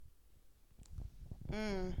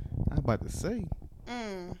Mm. I was about to say.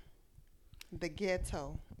 Mm. The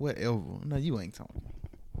ghetto. Whatever. No, you ain't talking.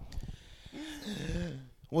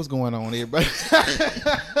 What's going on, everybody?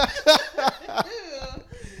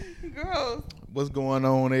 Gross. What's going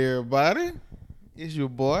on, everybody? It's your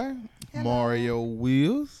boy, Hello. Mario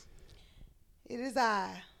Wheels. It is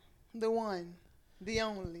I, the one, the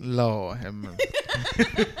only. Lord have mercy.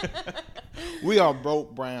 We are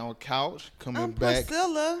Broke Brown Couch coming I'm back.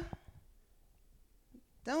 Priscilla.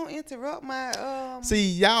 Don't interrupt my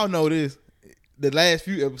See, y'all know this. The last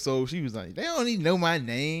few episodes, she was like, they don't even know my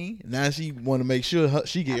name. Now she want to make sure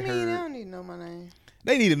she get They heard. don't need to know my name.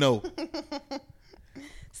 They need to know.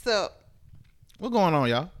 Sup. What's going on,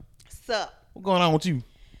 y'all? Sup. What's going on with you?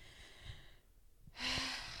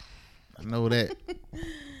 I know that.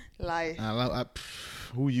 Life.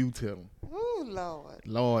 Who you telling? Ooh, Lord.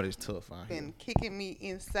 Lord, it's tough out Been kicking me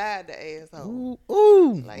inside the asshole.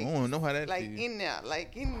 Ooh. Like, I don't know how that like feels. in there,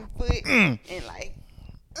 like in the foot, and like,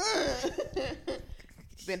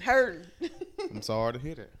 been hurting. I'm sorry to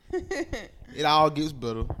hear that. It all gets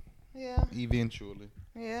better Yeah, eventually.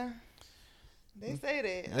 yeah. They say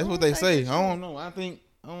that. That's what they say. I don't know. I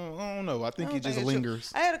don't know. I think it just it's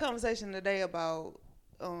lingers. true. I had a conversation today about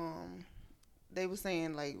they were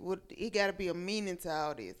saying like what it got to be a meaning to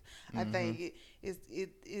all this. I think it's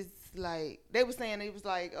like they were saying it was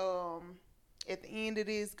like at the end of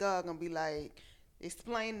this God gonna be like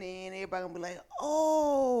explaining it and everybody gonna be like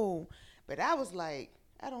oh, but I was like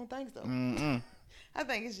I don't think so. I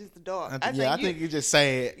think it's just the dark. I think it's just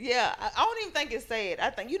sad. Yeah, I don't even think it's sad. I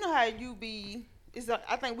think you know how you be.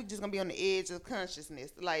 I think we just gonna be on the edge of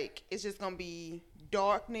consciousness. Like it's just gonna be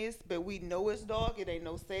darkness, but we know it's dark. It ain't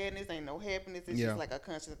no sadness, ain't no happiness. It's just like a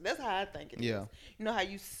consciousness. That's how I think it is. You know how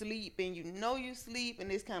you sleep and you know you sleep,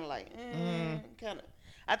 and it's kind of like kind of.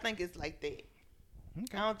 I think it's like that.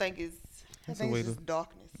 Okay. I don't think it's. I think it's just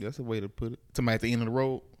darkness. That's a way to put it. Somebody at the end of the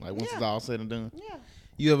road, like once it's all said and done. Yeah.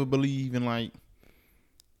 You ever believe in like?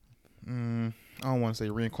 I don't want to say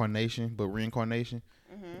reincarnation, but reincarnation,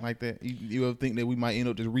 like that. You ever think that we might end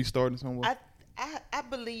up just restarting somewhere? I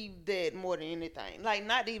believe that more than anything. Like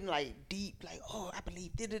not even like deep. Like I believe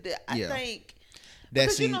I think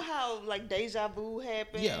because you know how like deja vu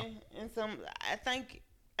happened. Yeah. And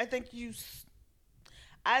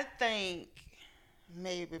I think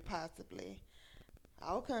maybe possibly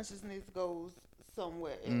our consciousness goes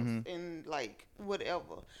somewhere else and like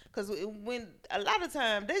whatever, because when a lot of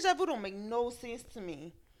times deja vu don't make no sense to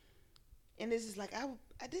me, and it's just like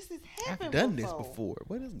this has happened. I've done this before.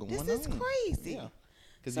 What is going on? This is crazy. Yeah,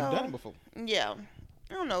 because you've done it before. Yeah,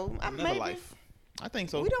 I don't know. Another life. I think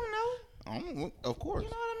so. We don't know. Of course. You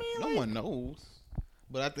know what I mean? No one knows.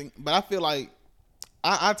 But I feel like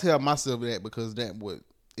I tell myself that because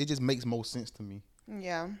it just makes more sense to me.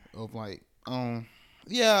 Yeah. Of like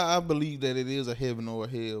yeah, I believe that it is a heaven or a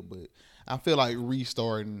hell, but I feel like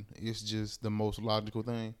restarting is just the most logical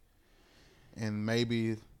thing. And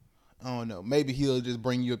maybe, I don't know, maybe he'll just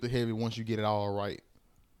bring you up to heaven once you get it all right.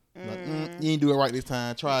 Like, you ain't do it right this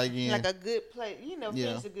time. Try again. Like a good place. You never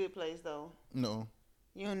finished a good place, though. No.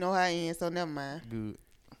 You don't know how it ends, so never mind. Good.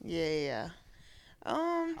 Yeah.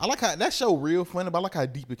 I like how that show real funny, but I like how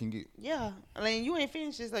deep it can get. Yeah. I mean, you ain't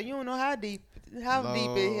finished it, so you don't know how deep it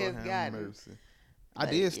has gotten. Mercy. I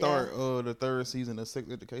did start the third season of Sex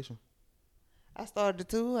Education. I started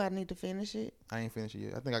too. I need to finish it. I ain't finished it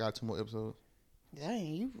yet. I think I got 2 more episodes.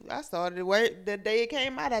 Dang, I started it the day it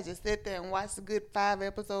came out. I just sat there and watched a good 5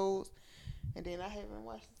 episodes, and then I haven't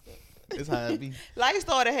watched it. It's how it be. Life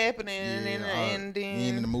started happening, and then you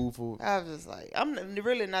ain't in the mood for it. I was just like, I'm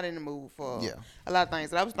really not in the mood for a lot of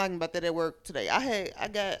things. But I was thinking about that at work today.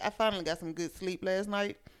 I finally got some good sleep last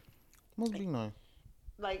night. Must be nice.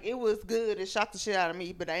 Like it was good. It shocked the shit out of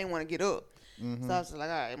me, but I didn't want to get up. So I was just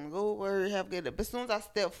like, all right, I'm gonna go work, have a good day. But as soon as I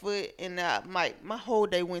stepped foot in there, my whole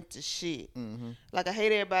day went to shit. Like I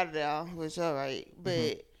hate everybody there, which all right,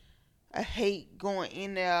 but I hate going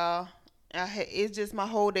in there. It's just my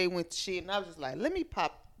whole day went to shit, and I was just like, let me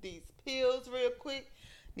pop these pills real quick.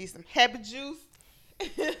 Need some happy juice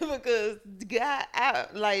because God,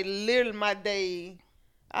 like literally my day,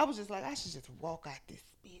 I was just like, I should just walk out this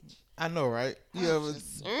bitch. I know, right? You ever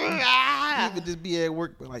just be at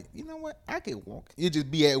work, but like, you know what? I could walk. You just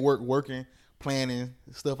be at work working, planning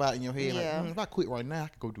stuff out in your head. Like, if I quit right now, I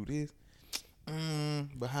could go do this.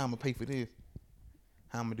 But how I'm gonna pay for this?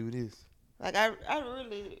 How I'm gonna do this? Like I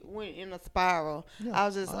really went in a spiral. I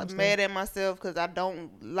was just mad at myself because I don't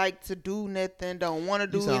like to do nothing, don't want to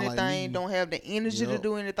do anything, like don't have the energy to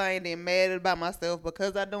do anything. Then mad about myself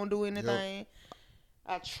because I don't do anything.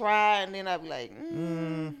 I try and then I be like,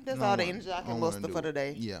 that's all the energy I can muster for the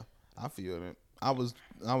day. Yeah, I feel that. I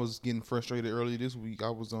was getting frustrated earlier this week. I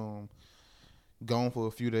was gone for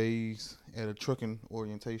a few days at a trucking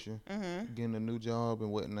orientation, getting a new job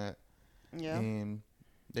and whatnot. Yeah. And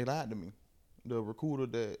they lied to me. The recruiter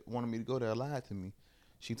that wanted me to go there lied to me.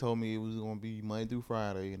 She told me it was going to be Monday through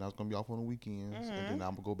Friday, and I was going to be off on the weekends, and then I'm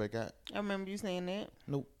going to go back out. I remember you saying that.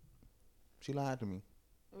 Nope. She lied to me.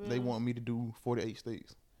 Really? They want me to do 48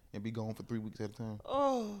 states and be gone for 3 weeks at a time.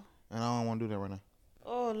 Oh. And I don't want to do that right now.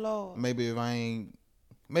 Oh, Lord. Maybe if I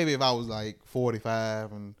was like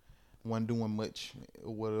 45 and wasn't doing much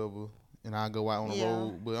or whatever, and I go out on the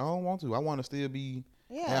road, but I don't want to. I want to still be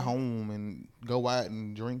at home and go out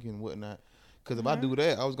and drink and whatnot. Because if I do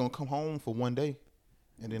that, I was going to come home for one day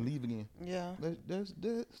and then leave again. Yeah.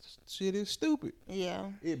 That shit is stupid.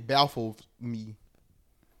 Yeah. It baffles me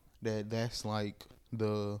that's like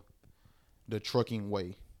the trucking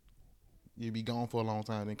way. You be gone for a long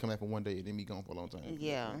time, then come back for one day, and then be gone for a long time.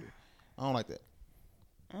 Yeah. I don't like that.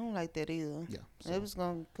 I don't like that either. Yeah. So. It was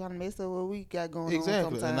going to kind of mess up what we got going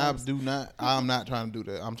exactly. on sometimes. And I'm not trying to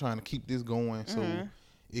do that. I'm trying to keep this going so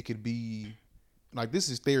it could be, like, this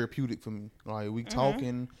is therapeutic for me. Like, we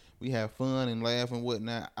talking, we have fun and laugh and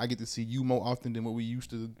whatnot. I get to see you more often than what we used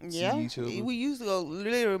to see each other. We used to go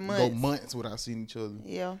literally months. Go months without seeing each other.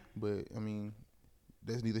 Yeah. But, I mean,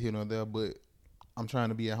 that's neither here nor there. But I'm trying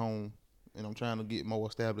to be at home, and I'm trying to get more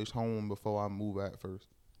established home before I move out first.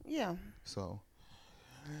 Yeah. So,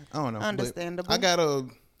 I don't know. Understandable. But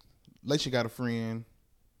Laisha got a friend,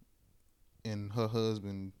 and her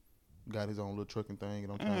husband got his own little trucking thing,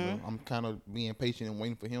 and I'm kind of being patient and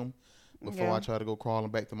waiting for him before I try to go crawling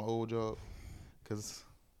back to my old job, because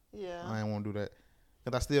I ain't want to do that,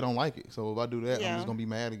 because I still don't like it. So if I do that, I'm just gonna be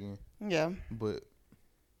mad again. Yeah. But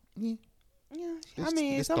I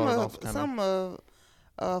mean, some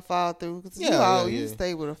fall through, because you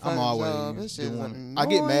stay with a fun job. It's just annoying. I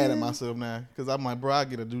get mad at myself now, because I'm like, bro, I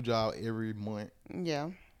get a new job every month. Yeah.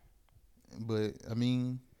 But I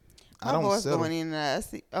mean, my voice going in and out.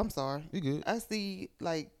 I'm sorry. You good? I see,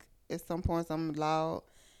 like, at some points I'm loud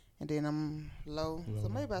and then I'm low. So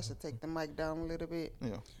maybe I should take the mic down a little bit.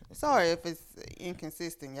 Yeah. Sorry if it's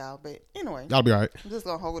inconsistent, y'all. But anyway. Y'all be all right. I'm just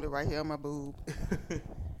going to hold it right here on my boob.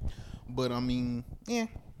 But, I mean, yeah.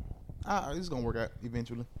 It's going to work out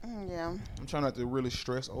eventually. Yeah. I'm trying not to really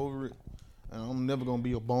stress over it. And I'm never going to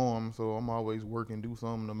be a bum, so I'm always working, do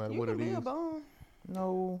something no matter what it is. You can be a bum.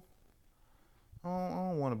 No. I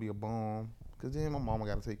don't want to be a bum, because then my mama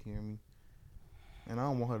got to take care of me. And I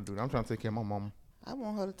don't want her to do that. I'm trying to take care of my mama. I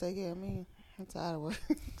want her to take care of me. I'm tired of work.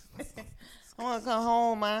 I want to come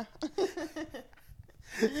home, man.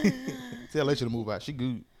 Tell Laisha to move out. She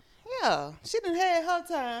good. Yeah. She done had her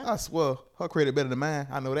time. I swear. Her credit better than mine.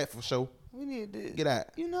 I know that for sure. We need to get out.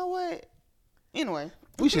 You know what? Anyway.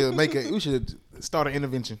 We should start an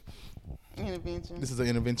intervention. Intervention. This is an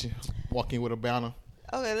intervention. Walk in with a banner.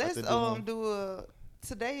 Okay, let's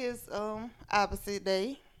today is opposite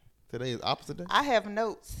day. Today is opposite day? I have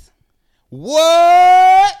notes.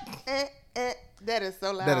 What? That is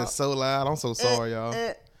so loud. That is so loud. I'm so sorry, y'all.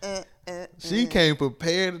 She came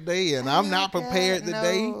prepared today, and I'm not prepared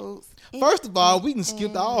today. Notes. First of all, we can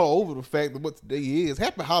skip all over the fact of what today is.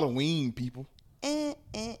 Happy Halloween, people. Oh,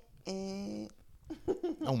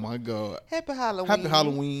 my God. Happy Halloween. Happy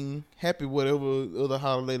Halloween. Happy whatever other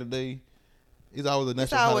holiday today. It's always a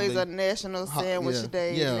national holiday. It's always a national sandwich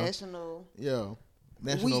day. National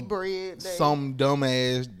wheat bread day. Some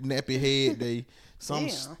dumbass nappy head day. Some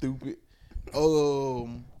stupid. Ooh,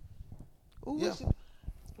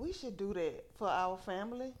 we should do that for our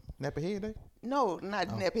family. Nappy head day? No, not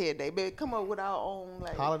nappy head day, but come up with our own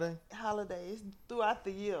holidays throughout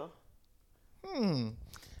the year.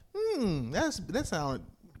 That sounds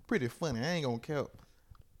pretty funny. I ain't gonna count.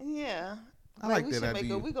 Yeah. I like that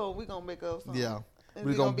idea. We gonna make up something. Yeah.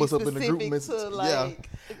 We're gonna bust up in the group message.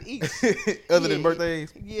 Each, other than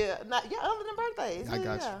birthdays? Yeah. Other than birthdays. I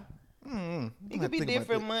got you. It could be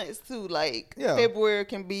different months too. Like February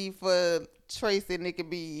can be for Tracy, and it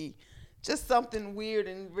could be just something weird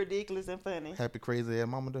and ridiculous and funny. Happy crazy ass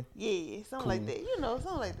mama day. Yeah, something like that.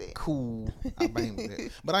 Something like that. Cool. I bang with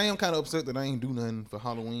that. But I am kind of upset that I ain't do nothing for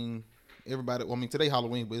Halloween. Everybody, today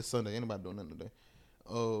Halloween, but it's Sunday. Anybody doing nothing today?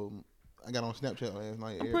 I got on Snapchat last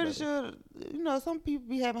night. I'm pretty sure, some people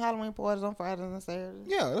be having Halloween parties on Fridays and Saturdays.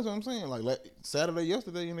 Yeah, that's what I'm saying. Like Saturday,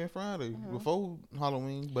 yesterday, and then Friday before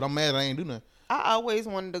Halloween. But I'm mad I ain't do nothing. I always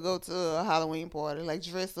wanted to go to a Halloween party, like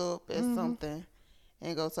dress up as something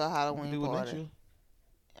and go to a Halloween party.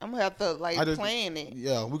 I'm going to have to plan it.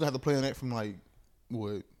 Yeah, we're going to have to plan that from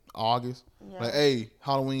August? Yeah. Like, hey,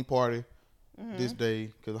 Halloween party this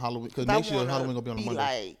day. Because next year Halloween going to be on a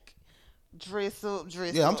Monday. dress up.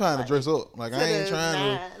 Yeah, I'm trying to dress up. Like I ain't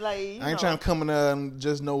trying to. Like, I ain't trying to come in there and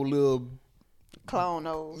just no little clone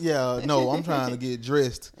nose. Yeah, no, I'm trying to get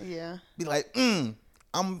dressed. Yeah. Be like, I'm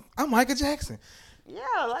Michael Jackson.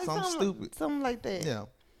 Yeah, like something stupid. Something like that. Yeah.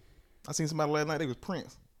 I seen somebody last night, they was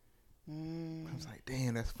Prince. I was like,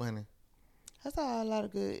 damn, that's funny. I saw a lot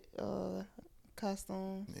of good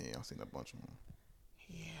costumes. Yeah, I seen a bunch of them.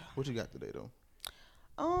 Yeah. What you got today though?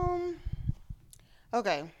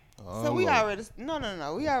 Okay. Oh, so we Lord. already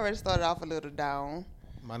we already started off a little down.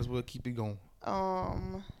 Might as well keep it going.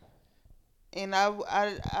 And I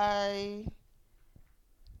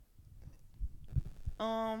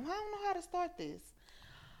don't know how to start this.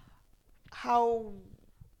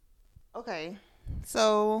 Okay.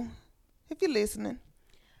 So if you're listening,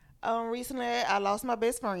 recently I lost my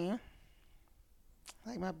best friend.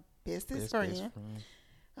 Like my bestest friend.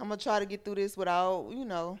 I'm gonna try to get through this without,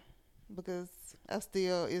 because I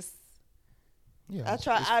still it's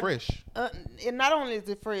fresh. And not only is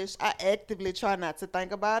it fresh, I actively try not to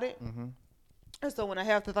think about it. Mm-hmm. And so when I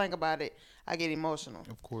have to think about it, I get emotional.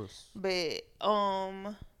 Of course. But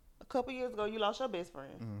a couple years ago, you lost your best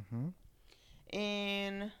friend. Mm-hmm.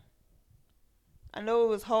 And I know it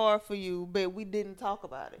was hard for you, but we didn't talk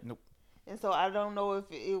about it. Nope. And so I don't know if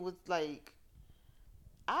it was like,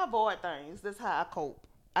 I avoid things. That's how I cope.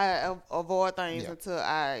 I avoid things until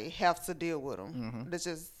I have to deal with them. Mm-hmm. That's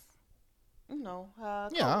just, how I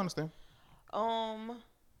cope. Yeah, I understand.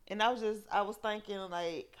 And I was thinking,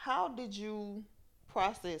 like, how did you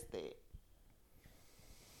process that?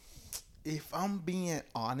 If I'm being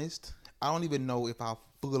honest, I don't even know if I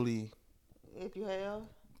fully If you have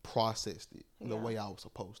processed it the way I was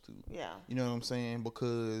supposed to. Yeah. You know what I'm saying?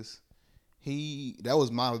 Because that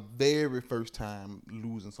was my very first time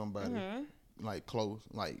losing somebody like close,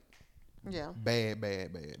 like bad.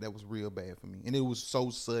 That was real bad for me, and it was so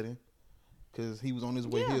sudden because he was on his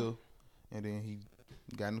way here, and then he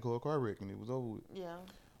got into a car wreck, and it was over with. Yeah.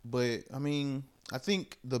 But I mean, I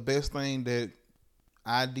think the best thing that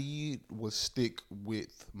I did was stick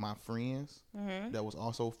with my friends that was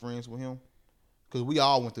also friends with him, because we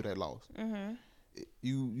all went through that loss. Mm-hmm.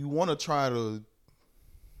 You want to try to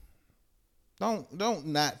don't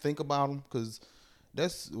not think about them, because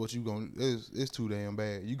that's what you gonna. It's too damn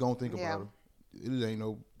bad. You gonna think about it. It ain't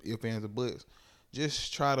no ifs, ands, or buts.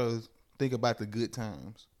 Just try to think about the good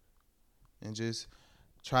times, and just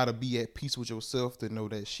try to be at peace with yourself to know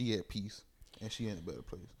that she at peace and she in a better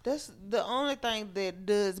place. That's the only thing that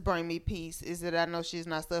does bring me peace, is that I know she's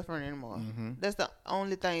not suffering anymore. Mm-hmm. That's the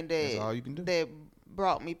only thing that's all you can do. That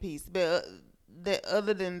brought me peace. But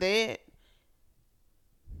other than that,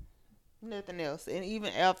 nothing else. And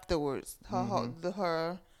even afterwards,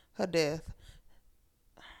 her death,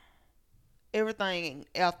 everything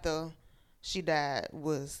after she died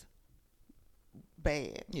was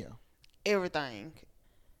bad. Yeah. Everything.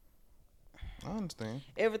 I understand.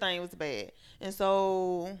 Everything was bad. And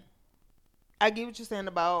so I get what you're saying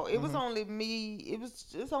about it was only me.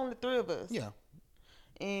 It's only three of us. Yeah.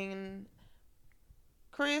 And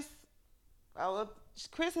Chris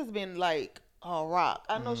has been like a rock.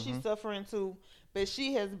 I know she's suffering too, but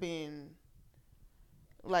she has been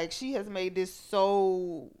like, she has made this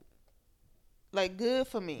so like good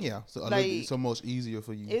for me. Yeah. So like, so much easier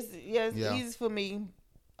for you. It's easy for me.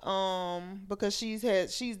 Because she's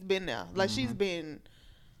been there. Like she's been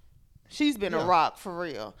a rock for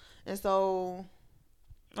real. And so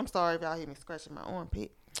I'm sorry if y'all hear me scratching my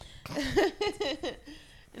armpit.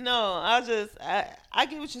 No, I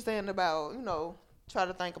get what you're saying about, try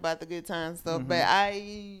to think about the good times stuff. But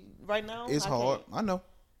right now it's hard. Can't. I know.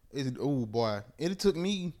 Oh boy. It took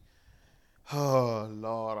me, oh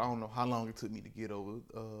Lord, I don't know how long it took me to get over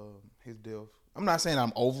his death. I'm not saying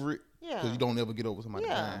I'm over it. Yeah. Because you don't ever get over somebody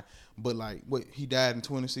dying. But like, he died in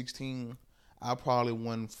 2016. I probably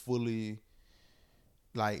wasn't fully,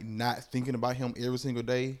 like, not thinking about him every single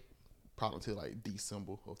day, probably till like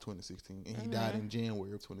December of 2016. And he died in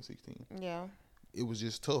January of 2016. Yeah. It was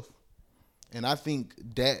just tough. And I think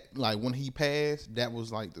that, like, when he passed, that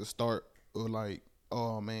was like the start of like,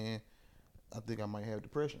 oh man, I think I might have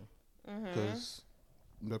depression. Because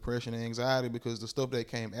depression and anxiety, because the stuff that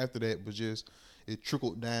came after that was just, it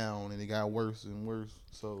trickled down and it got worse and worse.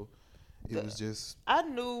 So it was just. I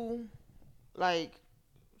knew, like,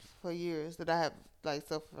 for years that I have like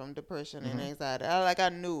suffered from depression and anxiety. I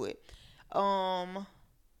knew it.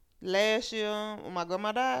 Last year when my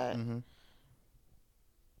grandma died,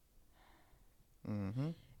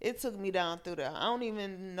 it took me down through there. I don't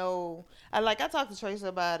even know. I talked to Tracy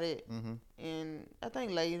about it, and I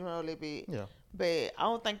think later on a little bit. Yeah. But I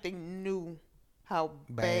don't think they knew how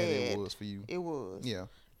bad it was for you. It was. Yeah.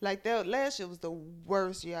 Like that last year was the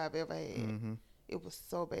worst year I've ever had. Mm-hmm. It was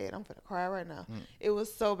so bad. I'm finna cry right now. Mm. It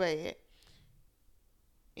was so bad.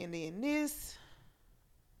 And then this,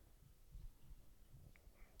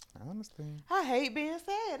 I understand. I hate being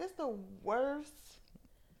sad. It's the worst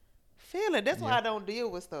feeling. That's why Yeah. I don't deal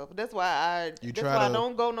with stuff. That's why I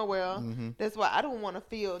don't go nowhere. Mm-hmm. That's why I don't want to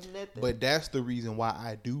feel nothing. But that's the reason why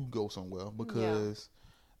I do go somewhere, because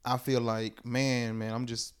I feel like, man, I'm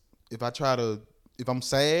just, if I'm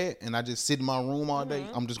sad and I just sit in my room all day,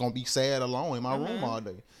 I'm just gonna be sad alone in my room all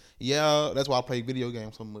day. Yeah, that's why I play video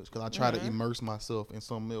games so much, because I try to immerse myself in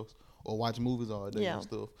something else or watch movies all day and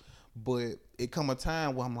stuff. But it come a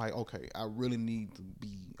time where I'm like, okay, I really need to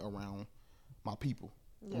be around my people,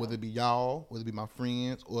 whether it be y'all, whether it be my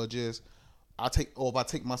friends, or just if I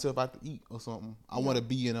take myself out to eat or something. I want to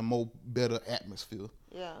be in a more better atmosphere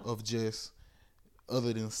of just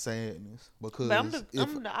other than sadness, because but I'm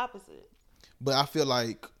the opposite. But I feel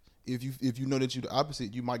like if you know that you're the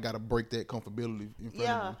opposite, you might gotta break that comfortability in front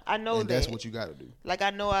of you. I know and that. That's what you gotta do. Like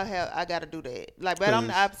I know I gotta do that. Like, but I'm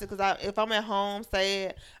the opposite, because if I'm at home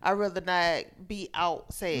sad, I'd rather not be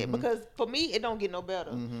out sad, because for me it don't get no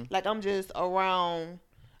better. Like I'm just around.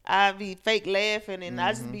 I be fake laughing and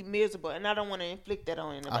I just be miserable, and I don't want to inflict that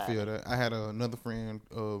on anybody. I feel that. I had another friend.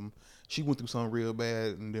 She went through something real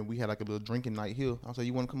bad, and then we had like a little drinking night here. I said,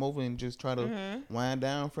 "You want to come over and just try to wind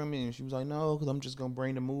down from it?" And she was like, "No, because I'm just gonna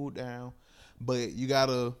bring the mood down." But you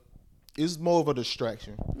gotta. It's more of a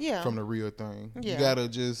distraction from the real thing. You gotta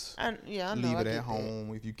just leave it at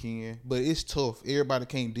home if you can. But it's tough. Everybody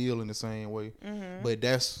can't deal in the same way. But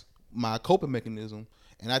that's my coping mechanism.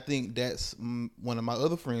 And I think that's one of my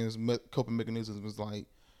other friends' coping mechanisms was like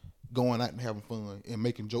going out and having fun and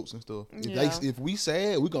making jokes and stuff. If we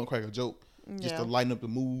sad, we're going to crack a joke just to lighten up the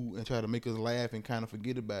mood and try to make us laugh and kind of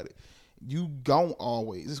forget about it. It's going to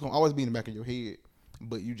always be in the back of your head.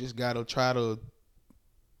 But you just got to try to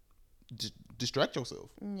distract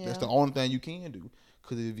yourself. Yeah. That's the only thing you can do.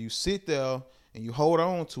 Because if you sit there and you hold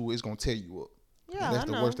on to it, it's going to tear you up. Yeah, and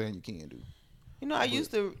that's the worst thing you can do. You know, I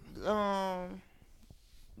used to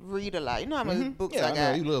read a lot. You know how many books I got?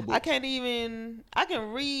 Know, you love books. I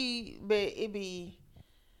can read, but it be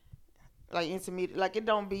like intermediate. Like it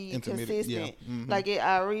don't be consistent. Yeah. Like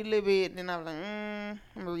I read a little bit, then I'm like, I'm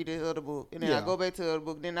gonna read this other book, and then I go back to the other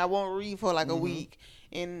book. Then I won't read for like a week,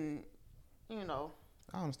 and you know.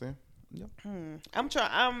 I understand. Yeah.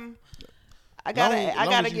 I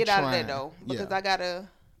gotta get out of that though, because I gotta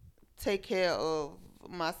take care of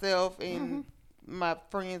myself and my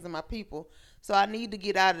friends and my people. So I need to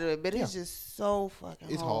get out of it, but it's just so fucking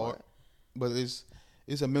hard. It's hard, but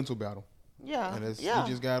it's a mental battle. Yeah, and you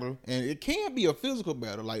just gotta, and it can be a physical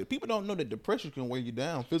battle. Like people don't know that depression can weigh you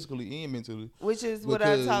down physically and mentally. Which is what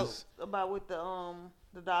I talked about with the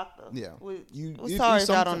doctor. Yeah, Sorry if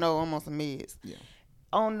y'all don't know, I'm on some meds. Yeah,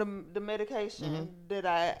 on the medication that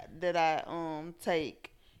I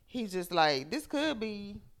take, he's just like, this could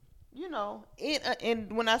be. You know,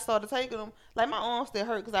 and when I started taking them, like my arm still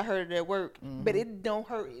hurt because I hurt it at work, but it don't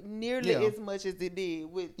hurt nearly as much as it did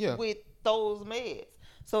with those meds.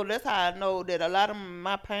 So that's how I know that a lot of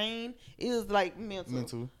my pain is like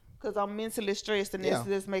mental. Because I'm mentally stressed, and it's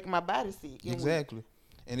just making my body sick. Exactly.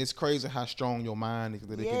 And it's crazy how strong your mind is,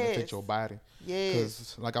 that it can affect your body. Yes.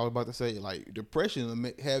 Because like I was about to say, like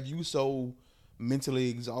depression have you so mentally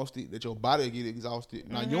exhausted that your body get exhausted.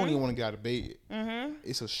 Now you don't even want to get out of bed.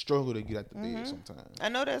 It's a struggle to get out of bed sometimes. I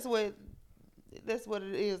know that's what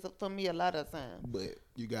it is for me a lot of times. But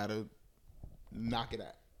you gotta knock it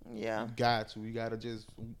out. Yeah. You gotta just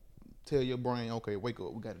tell your brain, okay, wake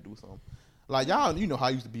up, we gotta do something. Like y'all, you know how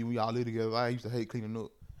I used to be when y'all live together. I used to hate cleaning up.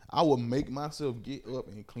 I would make myself get up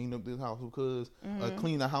and clean up this house because a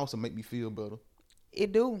cleaner house will make me feel better.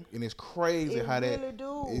 It do. And it's crazy how really that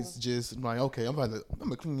do. It's just like, okay, I'm gonna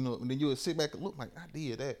clean up, and then you would sit back and look like I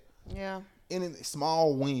did that. Yeah. And then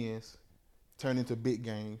small wins turn into big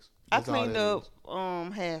gains. That's I cleaned up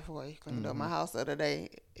halfway. Cleaned up my house the other day.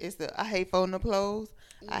 I hate folding up clothes.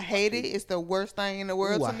 I hate it. It's the worst thing in the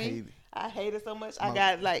world to me. I hate it so much. I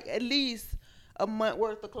got like at least a month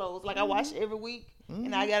worth of clothes. Like I wash every week.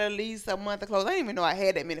 And I got at least a month of clothes. I didn't even know I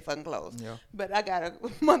had that many fucking clothes. Yeah. But I got a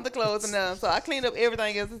month of clothes and done. So I cleaned up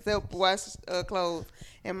everything else except wash clothes.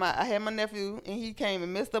 And I had my nephew, and he came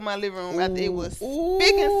and messed up my living room after it was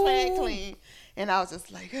spick and span clean. And I was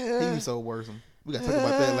just like, he was so worrisome. We gotta talk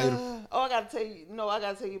about that later. I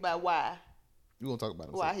gotta tell you about why. You gonna talk about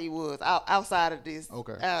it? Why he was outside of this?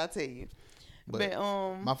 Okay. I'll tell you. But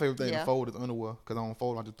my favorite thing to fold is underwear, because I don't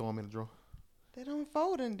fold. I just throw them in the drawer. They don't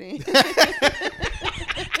fold in then.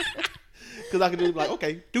 Because I could just be like,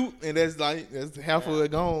 okay, do, and that's half of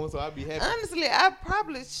it gone, so I'd be happy. Honestly, I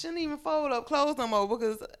probably shouldn't even fold up clothes no more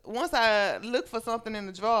because once I look for something in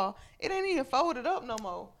the drawer, it ain't even folded up no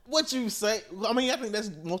more. What you say? I mean, I think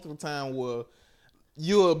that's most of the time where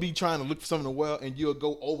you'll be trying to look for something to wear, and you'll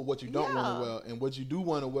go over what you don't want to wear, and what you do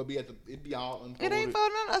want to wear it be all unfolded. It ain't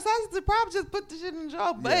folded up. So I should probably just put the shit in the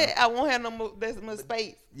drawer, but I won't have no more. There's much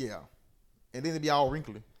space. Yeah, and then it be all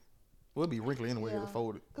wrinkly. Well, it'd be wrinkly anyway if it's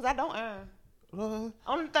folded. Cause I don't iron.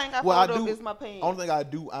 Only thing I fold do up is my pants. Only thing I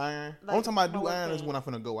do iron. Like, only time I do iron is when I'm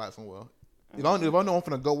finna go out somewhere. If I know I'm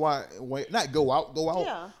finna go out, not go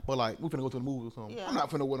out, but like we finna go to the movie or something. Yeah. I'm not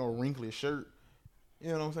finna wear no wrinkly shirt.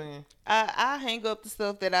 You know what I'm saying? I hang up the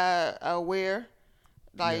stuff that I wear,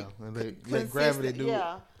 like let gravity do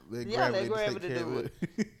it. Yeah, let gravity do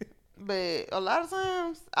it. But a lot of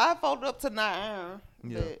times I fold up to not iron.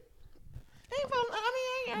 Yeah. But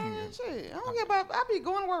I ain't ironing shit. I don't care about. I be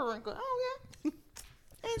going to work wrinkle. I don't care.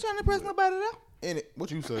 Ain't trying to impress nobody though.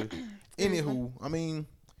 What you say? Anywho, I mean,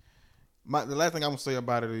 the last thing I'm gonna say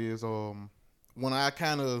about it is when I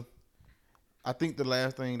think the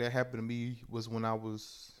last thing that happened to me was when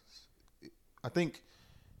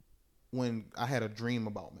when I had a dream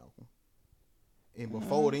about Malcolm, and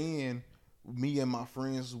before then, me and my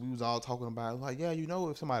friends, we was all talking about like, yeah, you know,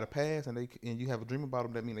 if somebody passed and you have a dream about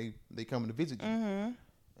them, that mean they coming to visit you. And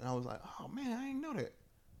I was like, oh man, I didn't know that.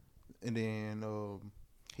 And then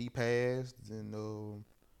he passed, and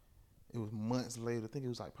it was months later. I think it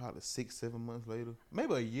was like probably 6-7 months later,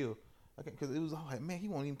 maybe a year. Because it was all like, man, he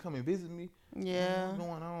won't even come and visit me. Yeah, what's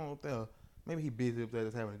going on up there? Maybe he busy up there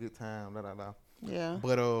just having a good time. Yeah.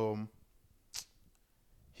 But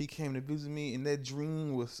he came to visit me, and that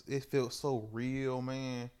dream it felt so real,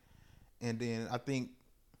 man. And then I think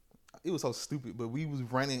it was so stupid, but we was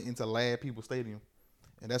running into Lad People Stadium,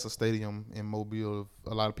 and that's a stadium in Mobile.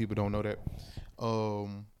 A lot of people don't know that.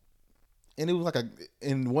 And it was like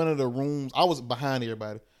in one of the rooms. I was behind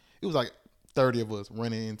everybody. It was like 30 of us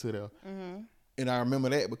running into there. And I remember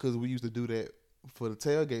that because we used to do that for the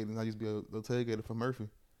tailgating. I used to be a tailgater for Murphy.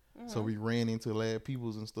 So we ran into Lad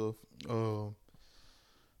Peoples and stuff.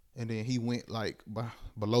 And then he went like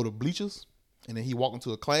below the bleachers, and then he walked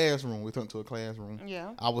into a classroom. We turned to a classroom.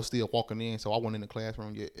 Yeah. I was still walking in, so I wasn't in the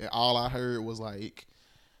classroom yet. And all I heard was like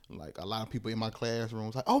a lot of people in my classroom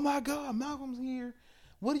was like, "Oh my God, Malcolm's here!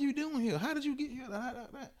 What are you doing here? How did you get here?"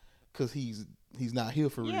 Because he's not here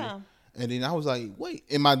for real. And then I was like, wait.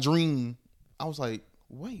 In my dream, I was like,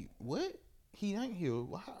 wait, what? He ain't here.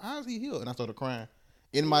 How is he here? And I started crying.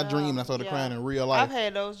 In my dream, I started crying in real life. I've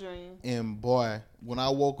had those dreams. And boy, when I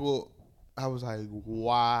woke up, I was like,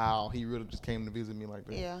 wow, he really just came to visit me like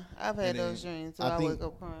that. Yeah, I've had those dreams. So I wake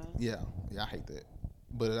up crying. Yeah, I hate that.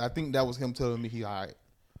 But I think that was him telling me he all right.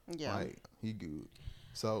 Yeah. Like, he good.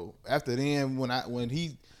 So after then, when I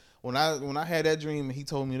had that dream and he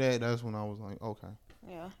told me that's when I was like, okay.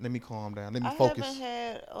 Yeah. Let me calm down. Let me focus. I haven't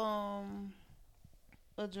had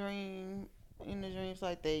a dream in the dreams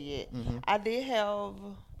like that yet. I did have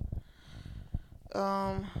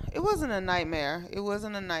it wasn't a nightmare.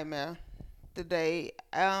 The day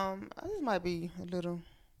this might be a little,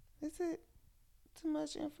 is it too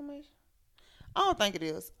much information? I don't think it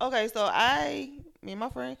is. Okay, so me and my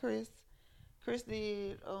friend Chris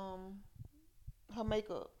did her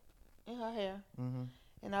makeup and her hair.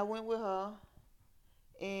 And I went with her.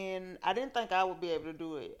 And I didn't think I would be able to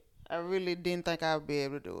do it. I really didn't think I would be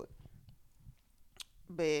able to do it.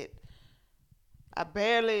 But I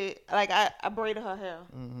barely, I braided her hair.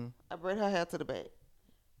 I braided her hair to the back.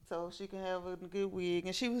 So she can have a good wig.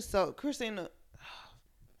 And she was Christina,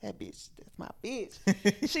 that bitch, that's my bitch.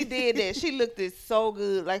 She did that. She looked so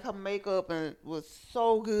good. Like her makeup was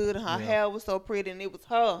so good. And her hair was so pretty. And it was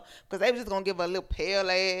her. Because they was just going to give her a little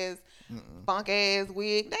pale ass, funk ass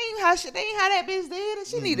wig. They ain't how that bitch did it.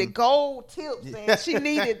 She needed gold tips. And she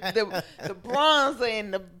needed the bronzer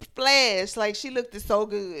and the flash. Like she looked so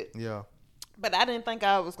good. Yeah. But I didn't think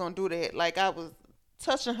I was going to do that. Like I was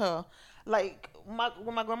touching her. Like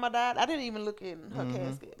when my grandma died, I didn't even look in her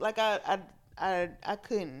casket. Like I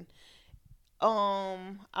couldn't.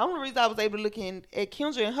 Only reason I was able to look at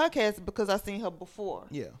Kendra in her casket because I seen her before.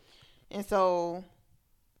 Yeah. And so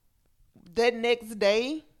that next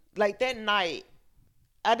day, like that night,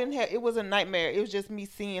 it was a nightmare. It was just me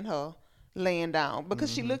seeing her laying down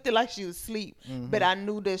because she looked like she was asleep, but I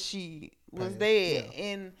knew that she was dead. Yeah.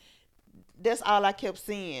 And that's all I kept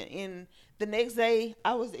seeing. And the next day,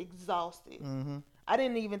 I was exhausted. I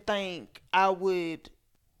didn't even think I would.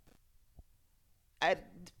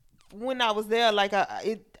 When I was there, like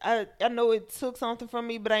I know it took something from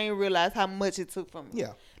me, but I didn't realize how much it took from me.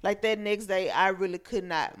 Yeah. Like that next day, I really could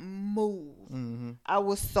not move. Mm-hmm. I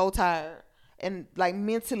was so tired and like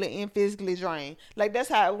mentally and physically drained. Like that's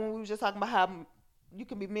how when we were just talking about how you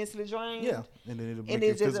can be mentally drained. Yeah, and then it'll make And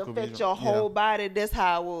your it just physical affect vision. your whole body. That's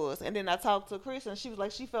how it was. And then I talked to Chris, and she was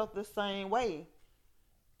like, she felt the same way.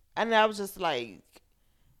 And I was just like,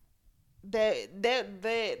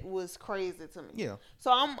 that was crazy to me. Yeah.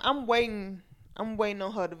 So I'm waiting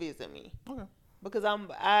on her to visit me. Okay. Because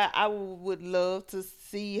I would love to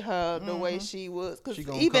see her the way she was. Because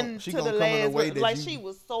even to the last, like she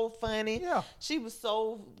was so funny. Yeah. She was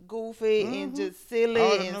so goofy and just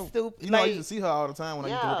silly and stupid. You know, like, I used to see her all the time when I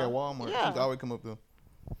used to work at Walmart. Yeah. She would always come up there.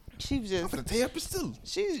 She was just. I'm finna tear up your suit.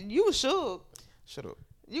 You was shook. Shut up.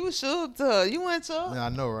 You was shook to her. You weren't shook. Yeah, I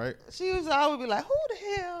know, right? She was always be like, "Who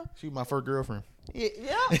the hell?" She was my first girlfriend. Yeah.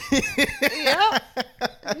 Yeah.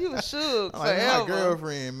 You was shook Like, forever. my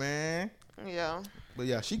girlfriend, man. Yeah. But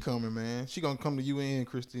yeah, she coming, man. She gonna come to you and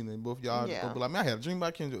Christina, and both of y'all gonna be like, man, I had a dream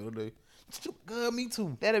about Kendra the other day. Girl, me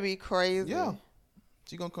too. That'd be crazy. Yeah.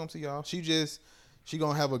 She gonna come to y'all. She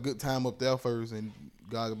gonna have a good time up there first, and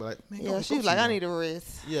God will be like, man, Yeah, she's like, I need a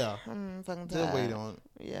rest. Yeah. I'm fucking Just tired. wait on it.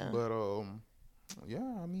 Yeah. But yeah,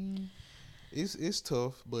 I mean, it's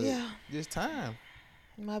tough, but it's time.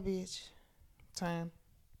 My bitch. Time.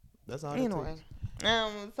 That's all. Anyway.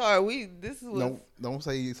 Sorry, this was. No, don't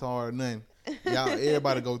say it's hard or nothing. Y'all,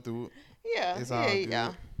 everybody go through it. Yeah. It's all good.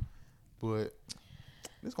 Yeah. But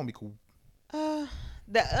it's gonna be cool.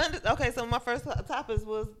 Okay, so my first topic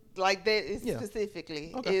was like that is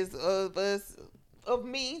specifically is of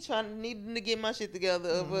me needing to get my shit together,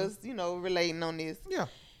 of us, relating on this. Yeah.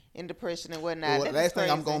 And depression and whatnot. Well, last thing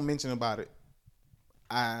I'm gonna mention about it,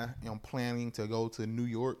 I am planning to go to New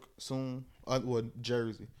York soon, or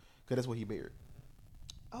Jersey, because that's where he buried.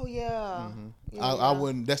 Oh yeah. Mm-hmm. Yeah, I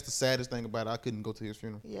wouldn't. That's the saddest thing about it. I couldn't go to his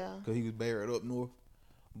funeral. Yeah. Because he was buried up north.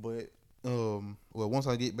 But well, once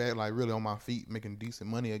I get back, like really on my feet, making decent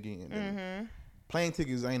money again, then plane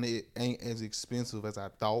tickets ain't as expensive as I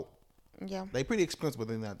thought. Yeah. They pretty expensive, but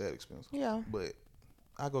they're not that expensive. Yeah. But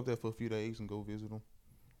I go up there for a few days and go visit them.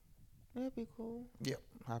 That'd be cool. Yep.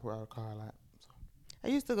 I put out a car a lot. So. I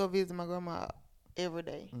used to go visit my grandma every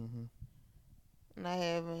day. Mm-hmm. And I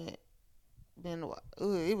haven't been.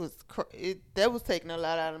 That was taking a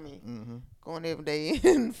lot out of me. Mm-hmm. Going every day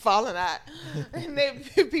and falling out. And then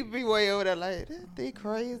people be way over there like, they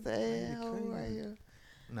crazy asshole right here.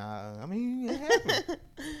 Nah, I mean, it happened.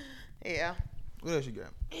 Yeah. What else you got?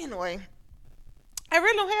 Anyway, I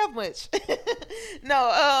really don't have much.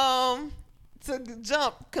 No, to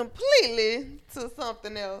jump completely to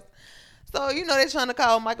something else. So, they're trying to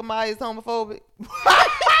call Michael Myers homophobic.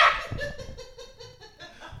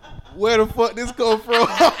 Where the fuck this come from?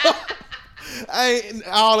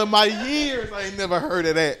 All of my years, I ain't never heard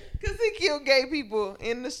of that. Because he killed gay people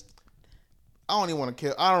in the... I don't even want to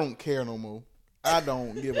care. I don't care no more. I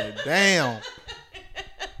don't give a damn.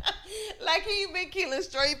 Like he been killing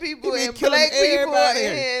straight people He been and killing black people everybody.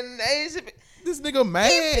 and Asian people. This nigga mad.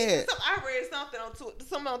 I read something on Twitter.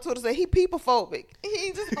 Someone on Twitter said he people phobic.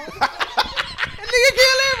 He just that nigga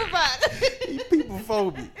kill everybody. He people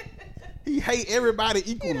phobic. He hate everybody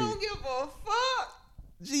equally. He don't give a fuck.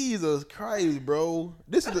 Jesus Christ, bro.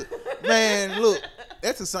 This is man. Look,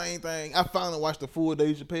 that's the same thing. I finally watched the full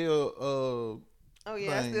Dave Chappelle. Oh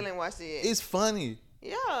yeah, thing. I still ain't watched it yet. It's funny.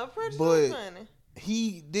 Yeah, pretty sure it's funny.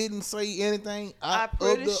 He didn't say anything out of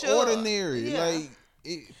pretty the sure. ordinary. Yeah. Like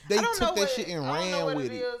they took that shit and ran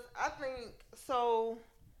with it. I think so.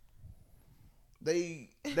 They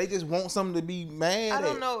just want something to be mad at. I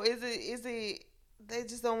don't know. Is it they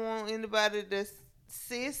just don't want anybody that's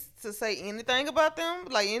cis to say anything about them?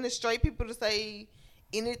 Like any straight people to say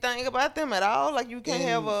anything about them at all? Like you can't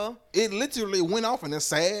have a... It literally went off in a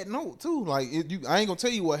sad note too. Like I ain't gonna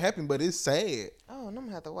tell you what happened, but it's sad. Oh, I'm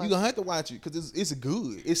gonna have to watch. You gonna have to watch it because it's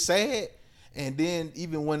good. It's sad, and then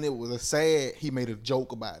even when it was a sad, he made a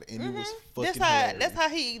joke about it, and it was fucking hilarious. That's how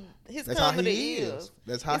his comedy is.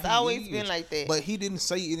 That's how it's he always is. been like that. But he didn't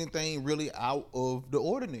say anything really out of the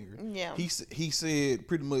ordinary. Yeah. He said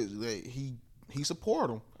pretty much that he support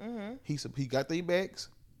them. Mm-hmm. He got their backs.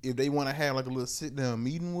 If they want to have like a little sit down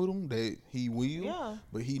meeting with him, that he will. Yeah.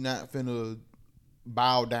 But he not finna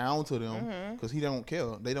bow down to them because he don't care.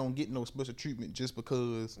 They don't get no special treatment just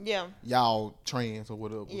because y'all trans or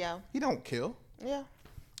whatever. Yeah. He don't care. Yeah.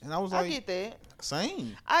 And I was like, I get that.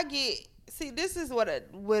 Same. See, this is what it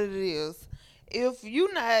is. If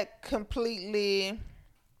you're not completely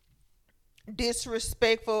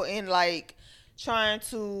disrespectful and like trying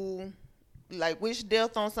to like wish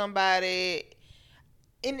death on somebody,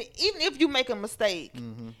 and even if you make a mistake,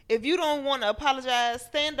 if you don't want to apologize,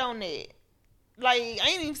 stand on that. like, I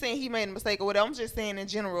ain't even saying he made a mistake or whatever. I'm just saying in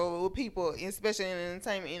general with people, especially in the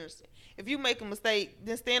entertainment industry. If you make a mistake,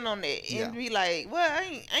 then stand on that and be like, well,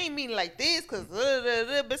 I ain't mean like this, cause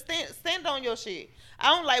but stand on your shit. I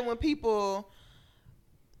don't like when people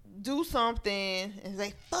do something and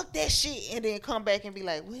say fuck that shit and then come back and be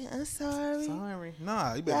like, well, I'm sorry.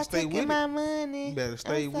 Nah, you better stay with my it. money. You better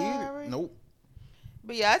stay with it. Nope.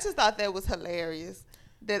 But yeah, I just thought that was hilarious.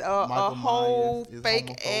 That a whole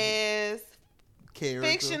fake ass character.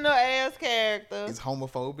 Fictional ass character. It's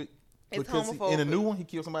homophobic. It's homophobic. In the new one, he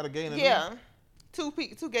killed somebody gay. In the new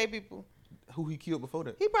one? Two gay people. Who he killed before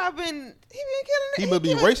that? He probably been killing. He must be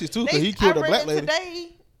racist too, because he killed a black lady.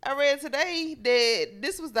 I read today that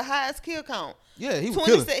this was the highest kill count. Yeah, he was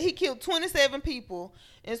killing. He killed 27 people,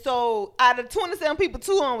 and so out of 27 people,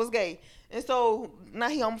 2 of them was gay, and so now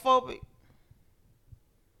he homophobic.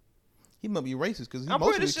 He must be racist because I'm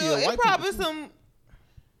pretty sure it's probably some.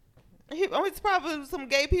 It's probably some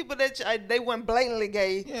gay people that they weren't blatantly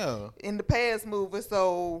gay. Yeah. In the past movie,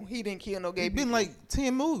 so he didn't kill no gay people. It's been like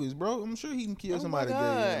 10 movies, bro. I'm sure he can kill somebody gay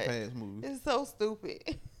in the past movies. It's so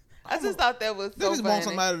stupid. I just thought that was so funny. They just want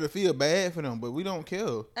somebody to feel bad for them, but we don't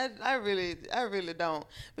care. I really don't.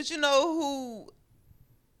 But you know who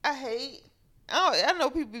I hate? I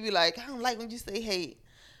know people be like, I don't like when you say hate.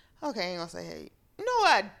 Okay, I ain't gonna say hate. You know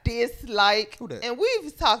what I dislike? Who that? And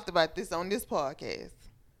we've talked about this on this podcast.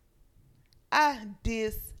 I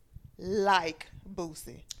dislike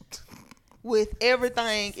Boosie with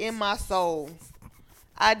everything in my soul.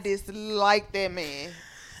 I dislike that man.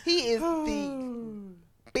 He is the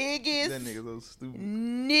biggest that nigga so stupid.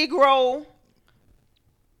 Negro.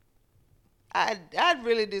 I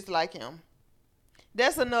really dislike him.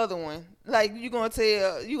 That's another one. Like you gonna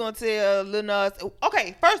tell Lil Nas.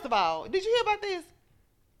 Okay, first of all, did you hear about this?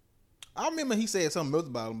 I remember he said something else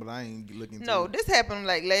about him, but I ain't looking. No, this happened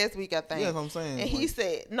like last week, I think. Yeah, that's what I'm saying. And he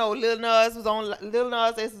said, no, Lil Nas X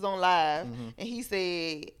was on live, and he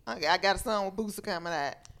said, I got a song with Boosie coming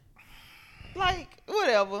out. Like,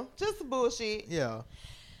 whatever, just bullshit. Yeah.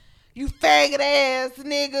 You faggot ass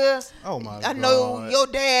nigga. Oh my God. I know your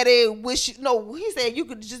daddy wish you. No, he said you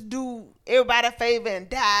could just do everybody a favor and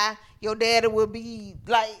die. Your daddy would be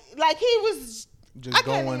like he was just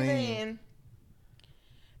going in.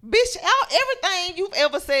 Bitch, everything you've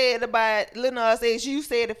ever said about Lil Nas X, you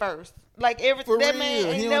said it first. Like everything, that man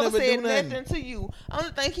ain't never said nothing to you.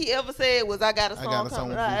 Only thing he ever said was, "I got a song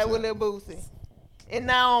coming out with Lil Boosie," and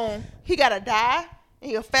now he gotta die. And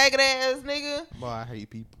he a faggot ass nigga. Boy, I hate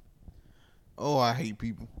people. Oh, I hate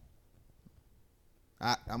people.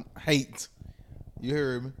 I'm hate. You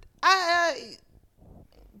heard me?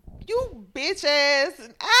 You bitch ass.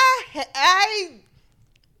 I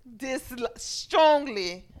dislike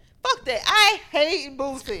strongly. Fuck that. I hate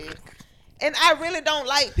Boosie. And I really don't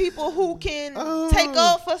like people who can take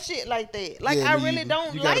up for shit like that. Like, yeah, I really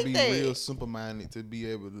don't like that. You gotta be real simple-minded to be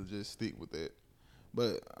able to just stick with that.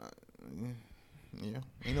 But, yeah,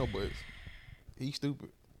 ain't no buts. He's stupid.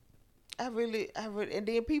 I really, and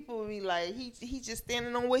then people will be like, he just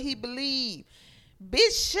standing on what he believe.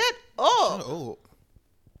 Bitch, shut up.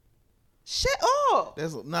 Shut up.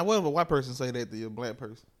 Now, what if a white person say that to a black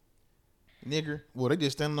person? Nigger. Well, they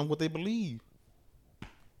just standing on what they believe.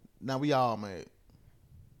 Now we all mad.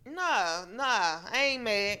 Nah. I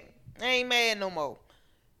ain't mad no more.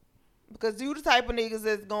 Because you the type of niggas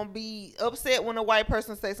that's gonna be upset when a white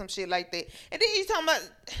person say some shit like that. And then you talking about...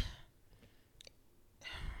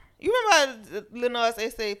 You remember how Lil Nas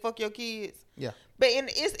X say, fuck your kids? Yeah. But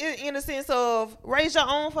it's in the sense of raise your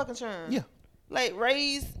own fucking children. Yeah. Like,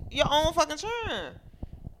 raise your own fucking children.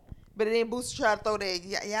 But then Boosie try to throw that,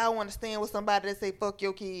 y'all want to stand with somebody that say, fuck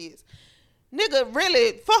your kids. Nigga,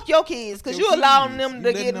 really, fuck your kids. Because you allowing them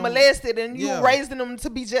to get molested and you raising them to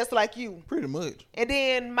be just like you. Pretty much. And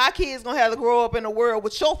then my kids going to have to grow up in a world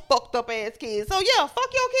with your fucked up ass kids. So, yeah, fuck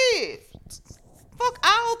your kids. Fuck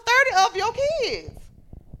all 30 of your kids.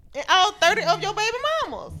 And all 30 of your baby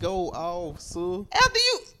mamas. Go off, sir. After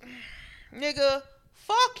you, nigga,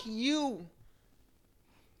 fuck you.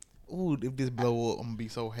 Ooh, if this blow up, I'm gonna be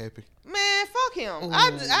so happy. Man, fuck him. Ooh,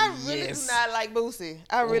 I really do not like Boosie.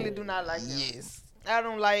 I really do not like him. Yes. I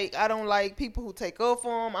don't like people who take up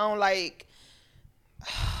for him. I don't like.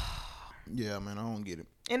 Yeah, man, I don't get it.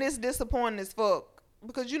 And it's disappointing as fuck.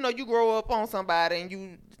 Because, you know, you grow up on somebody and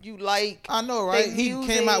you like... I know, right? He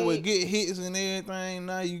came out with good hits and everything.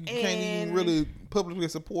 Now you can't even really publicly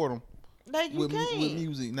support him. Like, you can't. With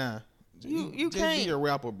music, nah. You just can't. Be a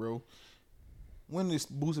rapper, bro. When did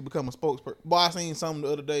Boosie become a spokesperson? Boy, I seen something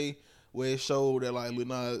the other day where it showed that, like, Lil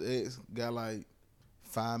Nas X got, like,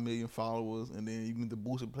 5 million followers, and then even the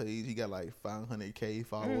Boosie page, he got like 500K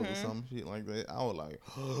followers or some shit like that. I was like,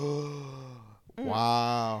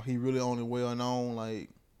 wow, he really only well known like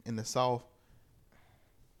in the South.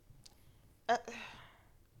 I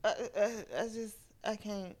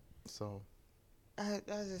can't. So I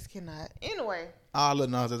just cannot. Anyway. all Lil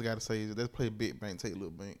Nas just got to say is let's play Big Bank, take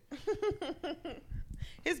Lil Bank.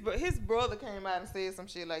 His brother came out and said some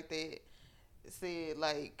shit like that. Said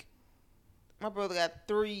like, my brother got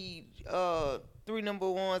three number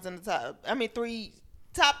ones in the top. I mean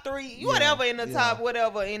top three, whatever in the top,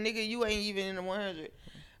 whatever. And nigga, you ain't even in the 100.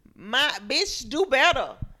 My bitch, do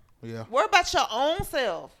better. Yeah. Worry about your own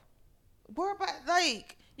self. Worry about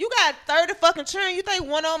like you got 30 fucking children. You think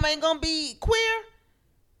one of them ain't gonna be queer?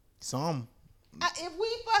 Some. If we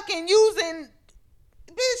fucking using.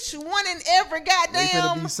 Bitch, one in every goddamn. There's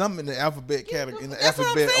gonna be something in the alphabet category. In the that's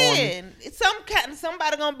alphabet what I'm saying.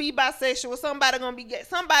 Somebody gonna be bisexual. Somebody gonna be gay.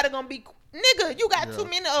 Somebody gonna be nigga. You got too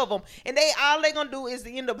many of them, and all they gonna do is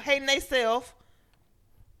end up hating themselves,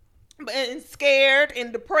 and scared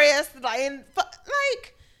and depressed, like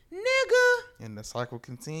nigga. And the cycle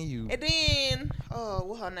continues. And then,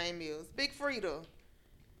 what her name is? Big Frida.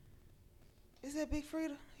 Is that Big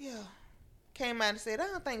Frida? Yeah. Came out and said, I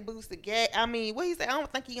don't think Boosie gay. I mean, what he said? I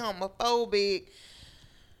don't think he homophobic.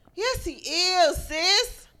 Yes, he is,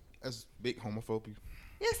 sis. That's big homophobia.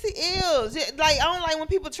 Yes, he is. Like, I don't like when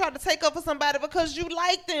people try to take up for somebody because you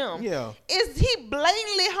like them. Yeah. Is he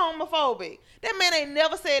blatantly homophobic? That man ain't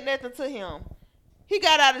never said nothing to him. He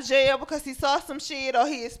got out of jail because he saw some shit or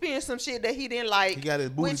he experienced some shit that he didn't like. He got his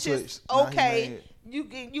booty which touched. is okay.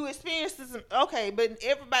 You experienced some, okay, but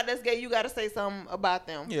everybody that's gay, you got to say something about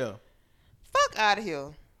them. Yeah. Fuck out of here.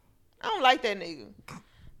 I don't like that nigga.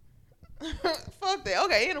 Fuck that.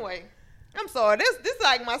 Okay, anyway. I'm sorry. This is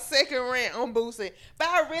like my second rant on Boosie. But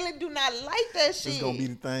I really do not like that shit. It's going to be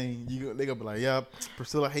the thing. They going to be like, yeah,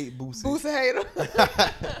 Priscilla hate Boosie. Boosie hate him.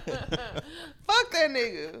 Fuck that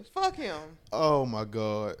nigga. Fuck him. Oh, my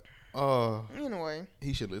God. Anyway.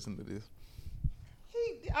 He should listen to this.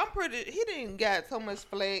 He didn't got so much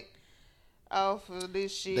flack off of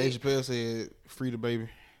this shit. Dave Chappelle said, free the baby.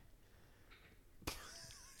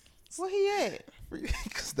 Where he at?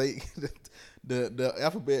 Because the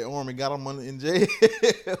alphabet army got him in jail.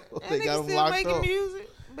 They got him still locked making up. Music,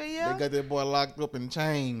 but yeah, they got that boy locked up in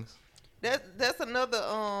chains. That's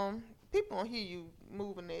another people don't hear you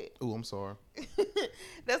moving that. Oh, I'm sorry.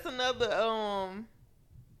 That's another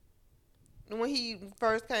when he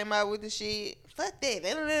first came out with the shit, fuck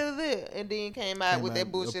that, and then came out with that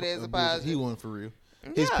bullshit as a positive. He wasn't for real.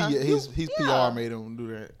 His PR made him do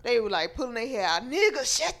that. They were like pulling their hair out. Nigga,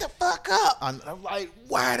 shut the fuck up. I'm like,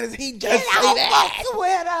 why does he just say that?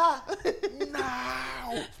 Sweater.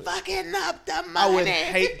 No. Fucking up the money. I would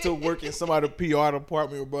hate to work in somebody's PR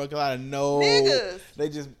department, bro, because I know. Niggas. They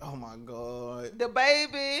just, oh my God. The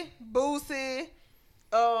Baby, Boosie,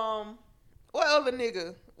 what other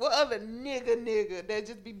nigga? What other nigga that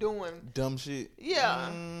just be doing dumb shit?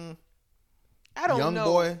 Yeah. I don't Young know.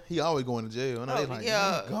 boy, he always going to jail. And oh, like,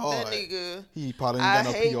 yeah, God. that nigga. He probably ain't got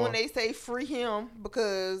no PR. I hate when they say free him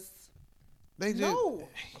because they just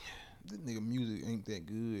this nigga music ain't that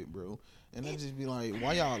good, bro. And they just be like,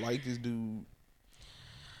 why y'all like this dude?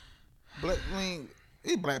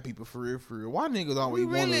 It's black people for real. Why niggas always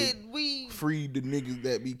want to free the niggas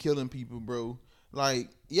that be killing people, bro? Like,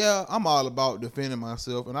 yeah, I'm all about defending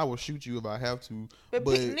myself, and I will shoot you if I have to. But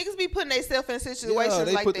niggas be putting themselves in situations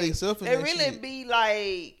they like put that. Themselves in they that really shit. Be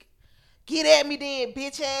like, get at me then,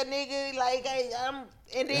 bitch ass nigga. Like,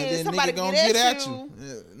 and then somebody gonna get at you.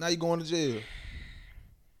 Yeah, now you going to jail.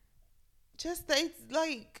 Just stay,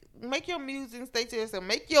 like, make your music and stay to yourself.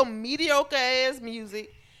 Make your mediocre ass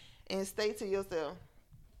music and stay to yourself.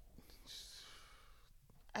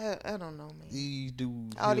 I don't know, man. These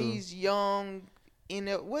dudes. All these young,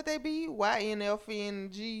 what they be?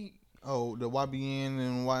 YNFNG. Oh, the YBN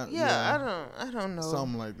and Y. Yeah, I don't know.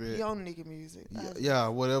 Something like that. Young nigga music. Yeah,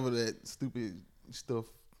 whatever that stupid stuff.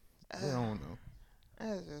 I don't know.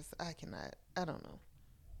 I cannot. I don't know.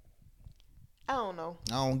 I don't know.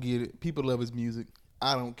 I don't get it. People love his music.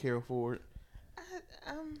 I don't care for it.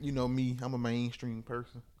 You know me. I'm a mainstream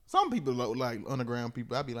person. Some people like underground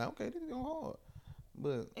people. I'd be like, okay, this is going hard.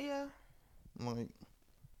 But yeah, like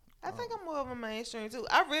I think I'm more of a mainstream too.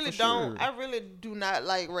 I really don't. Sure. I really do not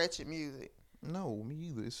like ratchet music. No, me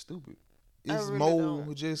either. It's stupid. It's really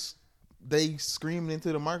more just they screaming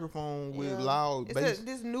into the microphone with loud bass.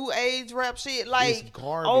 This new age rap shit, like it's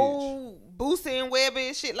garbage. Old Boosie and Webby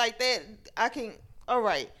and shit like that. I can't. All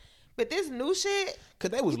right, but this new shit, cause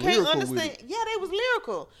they was you lyrical can't understand. with it. Yeah, they was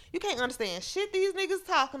lyrical. You can't understand shit these niggas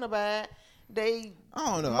talking about. they I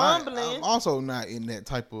don't know. mumbling. I'm also not in that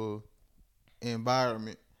type of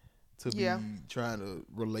environment to be Yeah. trying to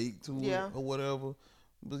relate to Yeah. it or whatever.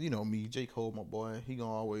 But you know me, J. Cole, my boy. He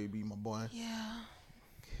gonna always be my boy. Yeah.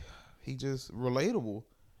 He just relatable.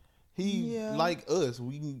 He Yeah. like us.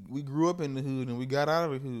 We grew up in the hood and we got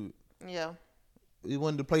out of the hood. Yeah. It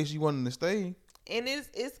wasn't the place you wanted to stay. And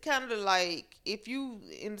it's kind of like if you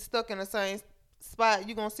stuck in the same spot,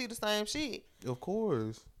 you gonna see the same shit. Of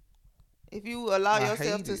course. If you allow I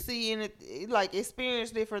yourself hate to it. see and like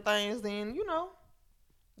experience different things, then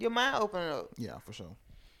your mind open up. Yeah, for sure.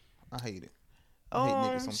 I hate it. I hate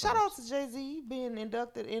niggas sometimes. Shout out to Jay-Z being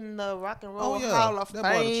inducted in the Rock and Roll Oh, yeah. Hall of That boy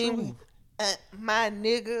the Fame. truth. My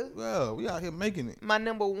nigga, Well, we out here making it. my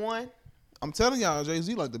number one. I'm telling y'all,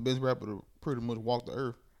 Jay-Z like the best rapper to pretty much walk the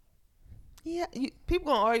earth. Yeah, people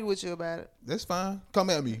gonna argue with you about it. That's fine. Come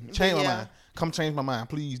at me. Change my yeah. mind. Come change my mind.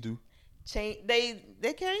 Please do. Change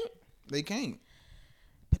they can't. They can't.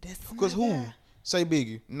 But that's Because my who? guy. Say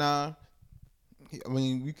Biggie. Nah. I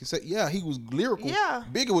mean, we can say, yeah, he was lyrical. Yeah.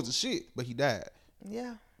 Biggie was the shit, but he died.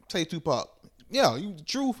 Yeah. Say Tupac. Yeah, you the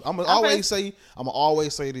truth. I'm gonna I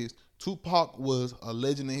always say this. Tupac was a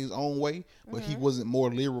legend in his own way, but he wasn't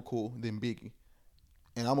more lyrical than Biggie.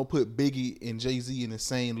 And I'm gonna put Biggie and Jay-Z in the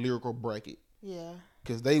same lyrical bracket Yeah.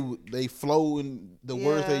 because they flow and the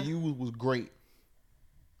words they Yeah. used was great.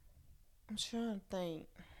 I'm trying to think.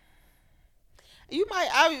 You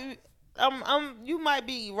might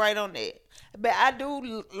be right on that, but I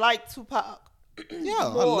do like Tupac. Yeah,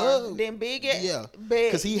 more I love than Biggie. Yeah, but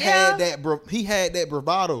because he had that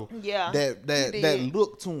bravado. Yeah, that he that did.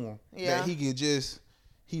 look to him. Yeah. That he could just.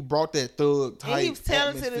 He brought that thug type. And he was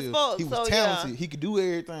talented as atmosphere. fuck, He was so, talented. yeah. He could do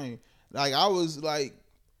everything. Like I was like,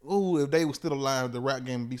 ooh, if they were still alive, the rap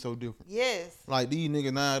game would be so different. Yes. Like these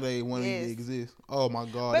niggas nowadays wouldn't Yes. even exist. Oh my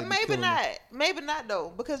god. But they be maybe killing them. not. Maybe not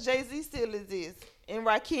though, because Jay-Z still exists. And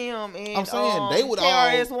Rakim and I'm saying, they would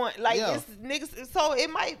KRS-One. Like yeah. this niggas, so it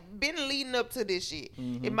might been leading up to this shit.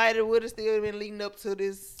 Mhm. It might have would have still been leading up to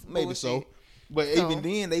this. Maybe bullshit. so. But So- even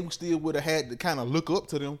then, they still would have had to kind of look up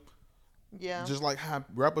to them. Yeah. Just like how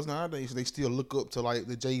rappers nowadays, they still look up to like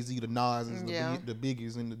the Jay-Z, the Nas, and Yeah. the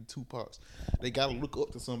Biggies, and the Tupacs. They gotta look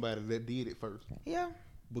up to somebody that did it first Yeah.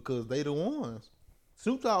 because they the ones.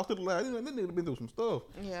 Snoop Dogg still alive. They nigga been through some stuff.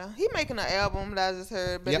 Yeah. He making an album that I just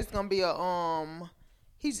heard, but Yep. it's gonna be a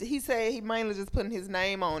He said he mainly just putting his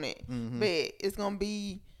name on it, Mhm. but it's gonna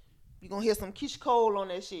be. You gonna hear some Keisha Cole on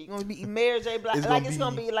that shit. You gonna be Mary J. Blige. It's Like gonna it's be-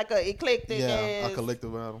 gonna be like a eclectic. Yeah, ass, a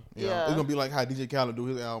collective album. Yeah. Yeah. It's gonna be like how DJ Khaled do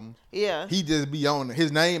his album. Yeah. He just be on it.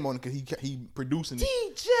 His name on it because he producing it.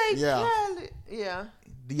 DJ Yeah. Khaled. Yeah.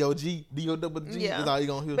 D.O.G. D.O.G. Yeah. is all you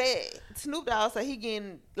gonna hear. But Snoop Dogg said he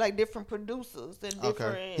getting like different producers and different.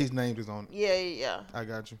 Okay. His name is on it. Yeah. I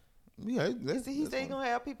got you. Yeah. That's, He said he gonna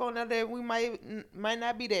have people on there that we might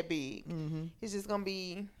not be that big. Mm-hmm. It's just gonna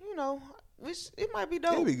be, which it might be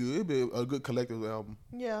It'll dope. be good. It'll be a good collective album.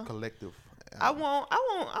 Yeah. Collective. I Album.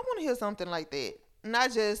 want to hear something like that.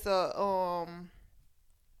 Not just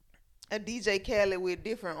a DJ Khaled with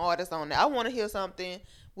different artists on there. I want to hear something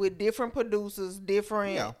with different producers,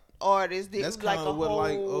 different Yeah. artists. That's like kind a of what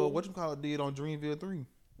whole. what you call it did on Dreamville 3.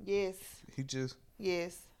 Yes.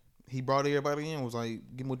 He brought everybody in. Was like,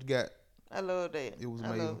 give me what you got. I love that. It was I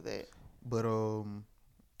amazing. love that. But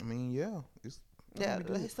I mean, yeah, it's Yeah, gonna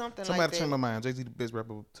be good. like something Somebody like change my that. mind. Jay-Z the best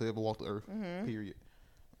rapper to ever walk the earth. Mhm. Period.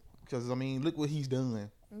 Because I mean, look what he's done,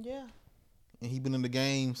 Yeah. and he been in the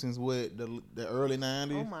game since what the early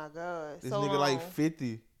 '90s. Oh my God. This so nigga like long.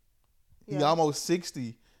 50. He Yeah. almost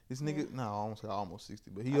 60. This nigga, Yeah. no, I almost say almost 60,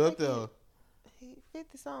 but he I up think there. He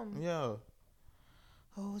 50 something. Yeah,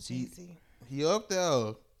 Oh, Jay-Z. he up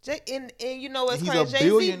there. And you know what's He's a crazy? Jay-Z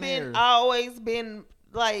billionaire. always been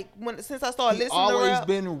like since I started He listening to always rap.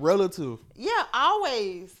 been relative. Yeah,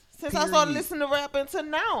 always. Since I started Period. listening to rap until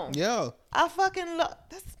now. Yeah, I fucking love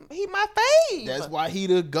he my fave. that's why he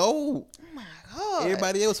the GOAT. Oh my God.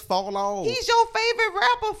 Everybody else fall off. He's your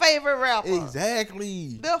favorite rapper.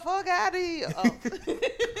 Exactly. The fuck out of here. Oh.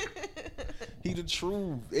 He the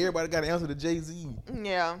truth. Everybody got to answer to Jay-Z.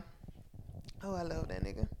 Yeah. Oh, I love that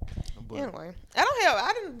nigga. But, Anyway,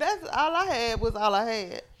 that's all I had was all I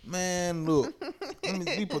had. man, look.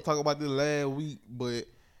 People talk about this last week, but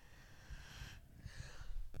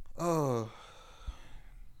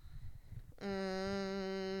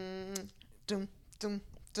Doom, doom,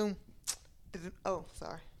 doom. Oh,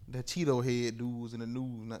 sorry. that Cheeto head dude was in the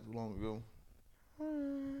news not too long ago.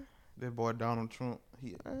 That boy Donald Trump,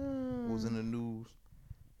 he was in the news.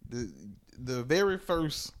 The very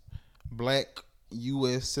first black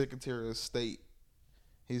U.S. Secretary of State,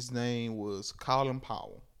 his name was Colin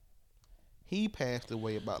Powell. He passed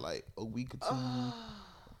away about like a week or two. Oh,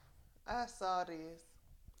 I saw this.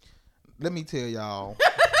 Let me tell y'all.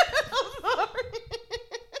 I'm sorry.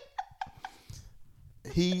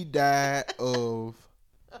 He died of.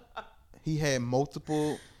 He had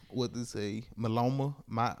multiple. What did it say? Myeloma,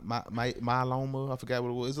 myeloma. I forgot what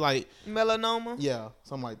it was. It's like Melanoma. yeah,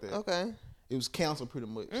 something like that. Okay. It was cancer, pretty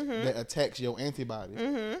much Mm-hmm. that attacks your antibody.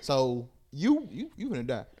 Mm-hmm. So you gonna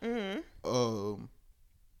die. Mm-hmm.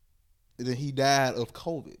 Then he died of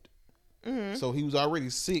COVID. Mm-hmm. So he was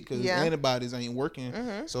already sick because Yeah. his antibodies ain't working.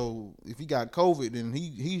 Mm-hmm. So if he got COVID, then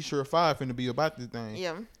he's surefire finna be about this thing.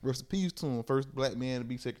 Yeah. Rest in peace to him. First black man to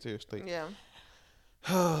be Secretary of State. Yeah.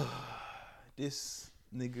 This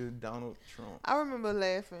nigga Donald Trump I remember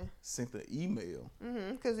laughing. sent an email.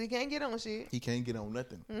 Mm-hmm. Because he can't get on shit. He can't get on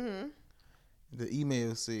nothing. Mm-hmm. The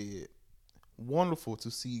email said, "Wonderful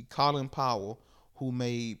to see Colin Powell, who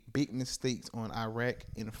made big mistakes on Iraq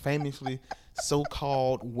and famously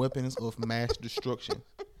so-called weapons of mass destruction,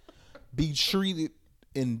 be treated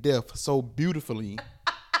in death so beautifully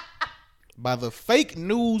by the fake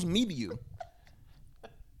news media.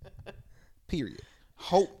 Period.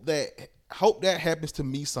 Hope that happens to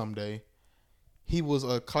me someday. He was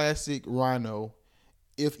a classic rhino.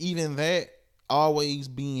 If even that, always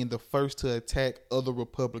being the first to attack other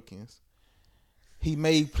Republicans. He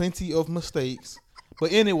made plenty of mistakes.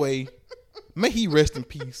 But anyway, may he rest in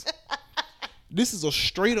peace." This is a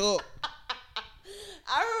straight up.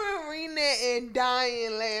 I remember reading that and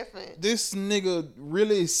dying laughing. This nigga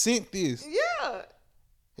really sent this Yeah.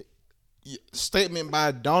 statement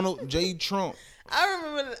by Donald J. Trump. I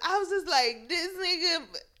remember I was just like, this nigga.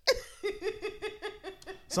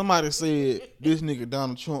 Somebody said this nigga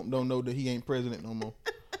Donald Trump don't know that he ain't president no more.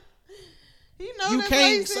 You know, You that's can't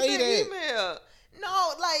why he say sent that. Email.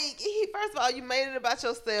 No, like first of all, you made it about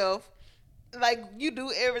yourself. Like you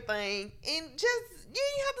do everything, and just you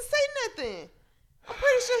didn't have to say nothing. I'm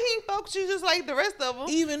pretty sure he ain't fuck with you just like the rest of them.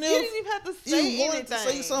 Even you if didn't even have to say you wanted anything. to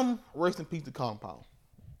say something, rest in peace to Colin Powell.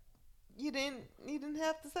 You didn't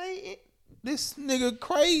have to say it. This nigga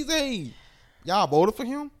crazy. Y'all voted for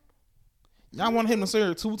him? Y'all want him to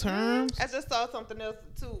serve 2 terms? I just saw something else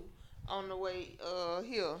too on the way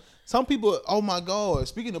here. Some people, oh my God,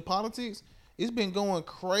 speaking of politics, it's been going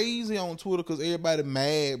crazy on Twitter because everybody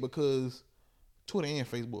mad because Twitter and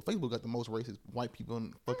Facebook. Facebook got the most racist white people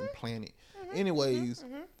on the fucking planet. Anyways,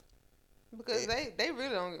 Because they really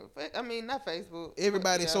don't give a fuck. I mean, not Facebook.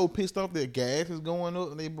 everybody's Yeah. so pissed off that gas is going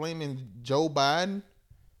up and they blaming Joe Biden.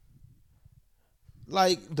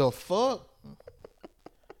 Like, the fuck?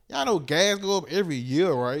 Y'all know gas go up every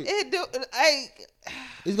year, right? It do.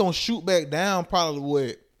 It's gonna shoot back down probably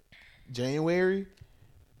what, January?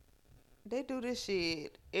 They do this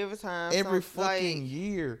shit every time. Every Some, fucking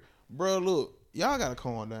year. Bro, look, y'all gotta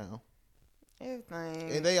calm down.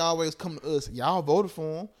 everything. And they always come to us, y'all voted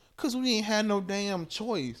for him because we ain't had no damn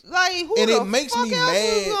choice. Like who And the it makes fuck me else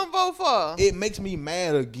mad. you gonna vote for? It makes me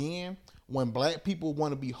mad again when black people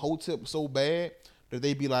want to be hotep so bad that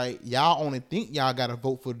they be like, y'all only think y'all gotta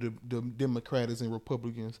vote for the Democrats and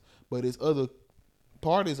Republicans, but there's other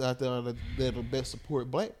parties out there that best support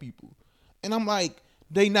black people. And I'm like,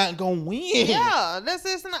 they not gonna win. Yeah, that's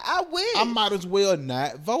just not. I wish. I might as well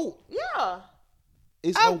not vote. Yeah,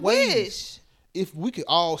 It's I a waste. wish. If we could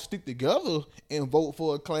all stick together and vote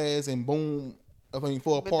for a class and boom, for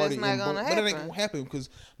a But party, that's not and boom, gonna but it ain't happen. gonna happen because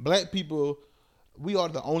black people, we are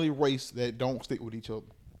the only race that don't stick with each other.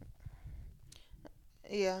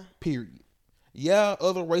 Yeah. Period. Yeah,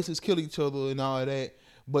 other races kill each other and all of that,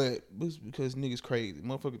 but it's because niggas crazy.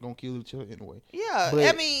 Motherfuckers gonna kill each other anyway. Yeah, But-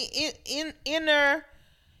 I mean, in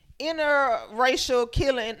interracial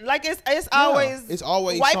killing, like it's always it's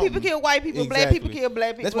always white something. people kill white people, black Exactly. people kill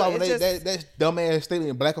black people. That's why when It's that's dumbass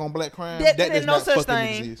statement, black on black crime. that, that does no not such fucking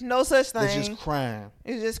thing. exist. No such thing. It's just crime.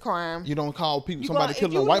 It's just crime. You don't call people You somebody gonna-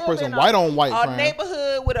 killing if a you white live person in white on white a crime.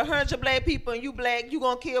 neighborhood with 100 black people and you black, you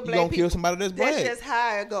gonna kill You black gonna people. kill somebody that's black. That's just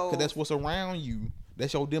how it goes. Cause that's what's around you.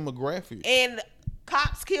 That's your demographic. And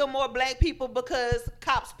cops kill more black people because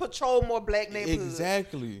cops patrol more black neighborhoods.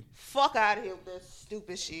 Exactly. Fuck out of here with that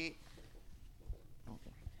stupid shit.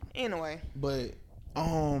 Anyway. But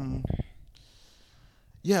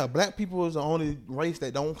yeah, black people is the only race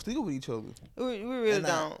that don't steal with each other. We really And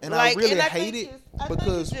don't. I really and I hate think it I think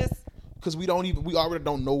because- it's just Cause we already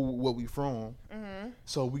don't know where we from.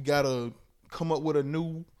 So we gotta come up with a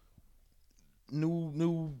new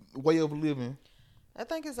way of living. I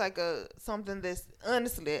think it's like something that's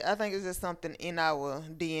honestly, I think it's just something in our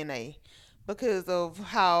DNA because of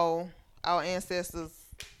how our ancestors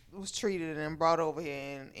was treated and brought over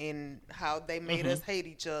here, and how they made us hate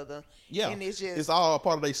each other. Yeah, and it's all a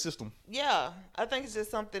part of their system. Yeah, I think it's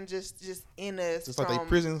just something just in us. Just like their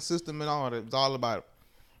prison system and all that. It's all about it.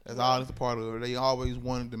 That's all it's a part of it. They always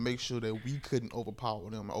wanted to make sure that we couldn't overpower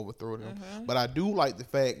them or overthrow them. But I do like the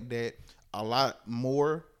fact that a lot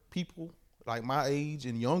more people, like my age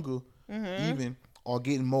and younger, even, are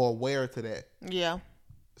getting more aware to that. Yeah.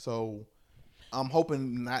 So I'm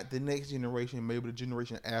hoping not the next generation, maybe the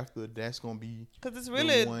generation after, that's gonna be because it's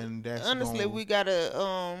really the one that's honestly we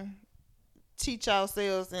gotta teach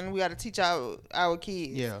ourselves and we gotta teach our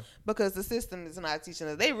kids. Yeah. Because the system is not teaching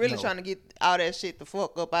us. They really trying to get all that shit the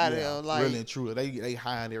fuck up out of there. Like really and truly, they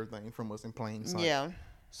hide everything from us in plain sight. Yeah.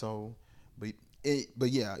 So, but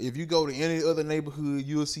yeah, if you go to any other neighborhood,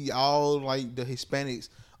 you'll see all like the Hispanics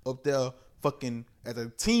up there fucking as a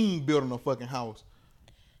team building a fucking house.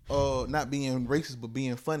 Not being racist, but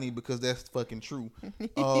being funny because that's fucking true.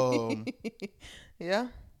 Yeah.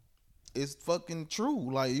 It's fucking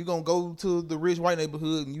true. Like, you gonna go to the rich white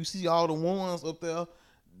neighborhood and you see all the ones up there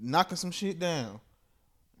knocking some shit down.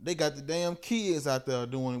 They got the damn kids out there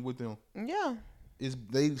doing it with them. Yeah.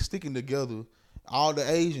 They sticking together. All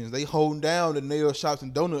the Asians, they holding down the nail shops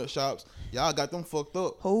and donut shops. Y'all got them fucked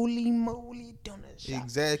up. Holy moly donut shop.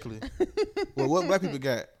 Exactly. Well, what black people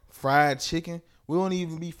got? Fried chicken. We don't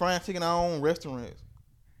even be frying chicken in our own restaurants.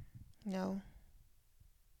 No.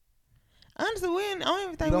 Honestly, I don't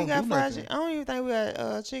even think we got fried chicken. I don't even think we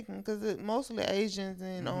got chicken because it's mostly Asians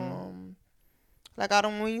and like all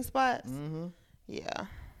them wing spots. Mm-hmm. Yeah.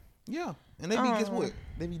 Yeah, and they be guess what?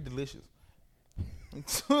 They be delicious.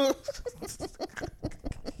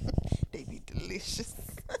 They be delicious.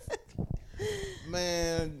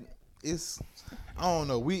 Man, I don't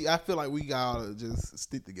know. I feel like we gotta just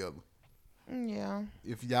stick together. Yeah.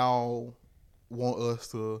 If y'all want us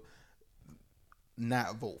to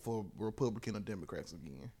not vote for Republican or Democrats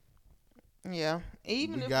again. Yeah.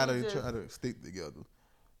 Even we if gotta we just, try to stick together.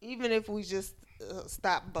 Even if we just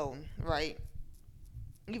stop voting, right?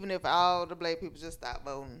 Even if all the black people just stop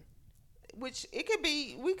voting, which it could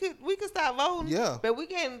be, we could stop voting. Yeah. But we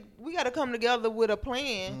gotta come together with a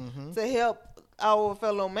plan to help our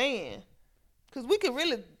fellow man, because we could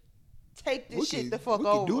really take this shit the fuck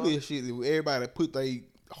over. We could do this shit if everybody put their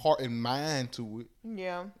heart and mind to it.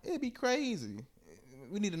 Yeah. It'd be crazy.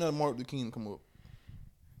 We need another Martin Luther King to come up.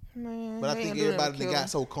 Man, but I think everybody that got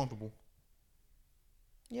so comfortable.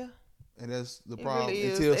 Yeah. And that's the problem.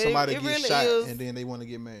 Really until somebody gets really shot is. And then they want to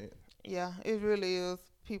get mad. Yeah, it really is.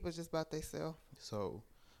 People just about themselves. So,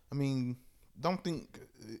 I mean, don't think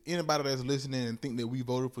anybody that's listening and think that we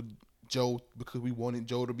voted for Joe because we wanted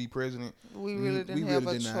Joe to be president. We really didn't have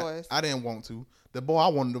a choice. I didn't want to. The boy I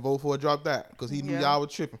wanted to vote for dropped out because he knew y'all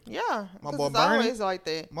was tripping. Yeah, my boy it's Bernie, always like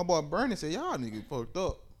that. My boy Bernie said, y'all niggas fucked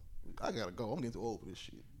up. I gotta go. I'm getting too old for this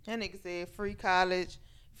shit. That nigga said free college,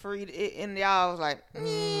 and y'all was like,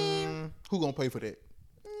 who gonna pay for that?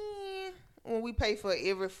 When we pay for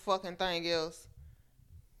every fucking thing else.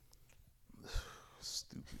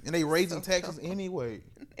 Stupid. And they raising taxes anyway.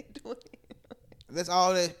 They doing it. That's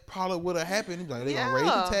all that probably would have happened. Like, they gonna raise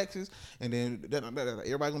the taxes, and then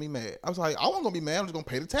everybody gonna be mad. I was like, I wasn't gonna be mad. I'm just gonna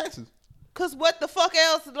pay the taxes. Cause what the fuck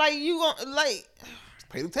else? Like, you gonna like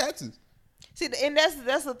pay the taxes? See, and that's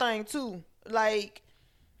the thing too. Like,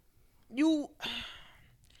 you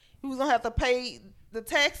was gonna have to pay the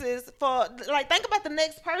taxes for, like, think about the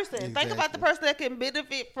next person. Exactly. Think about the person that can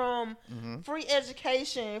benefit from free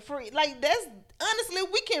education, free, like, that's, honestly,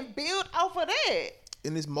 we can build off of that.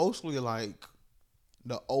 And it's mostly like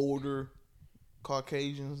the older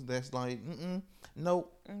Caucasians that's like,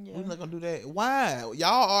 nope, we're not gonna do that. Why?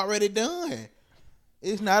 Y'all already done.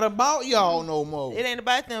 It's not about y'all no more. It ain't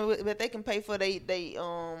about them, but they can pay for they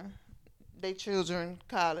children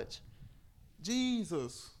college.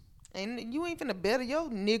 Jesus. And you ain't finna better your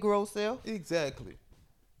Negro self. Exactly.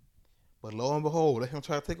 But lo and behold, they're gonna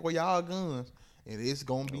try to take away y'all guns, and it's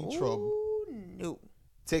gonna be trouble. No.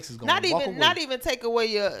 Texas gonna not even take away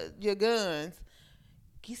your guns.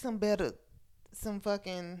 Get some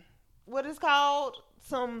fucking, what is called?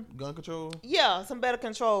 Some gun control. Yeah, some better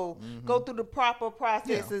control. Go through the proper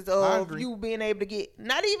processes of you being able to get.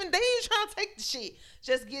 Not even they ain't trying to take the shit.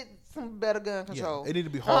 Just get some better gun control. It need to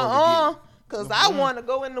be hard to get. Cause I want to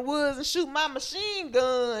go in the woods and shoot my machine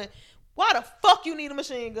gun. Why the fuck you need a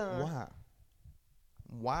machine gun?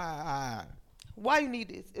 Why? Why you need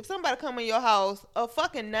this? If somebody come in your house, a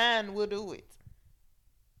fucking 9 will do it.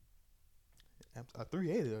 A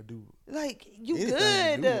 380 will do it. Like, you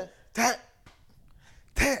good. Tap.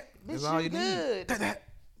 Bitch, that's all you good. Need. Tap.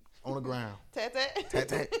 On the ground. Tat.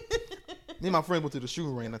 Me and my friend went to the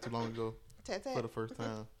shooting range not too long ago. Tat. For the first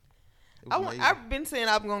time. I've been saying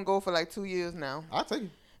I'm gonna go for like 2 years now. I'll take it.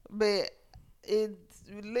 But it's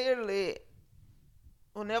literally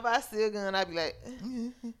whenever I see a gun, I be like.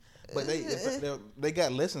 But they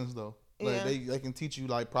got lessons though. Like Yeah. they can teach you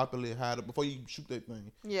like properly how to before you shoot that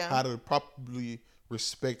thing. Yeah. How to properly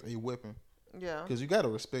respect a weapon. Yeah. Because you gotta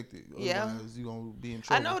respect it. Yeah. Otherwise you gonna be in I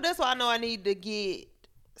trouble. know that's why I know I need to get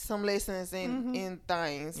some lessons in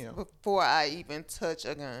things Yeah. before I even touch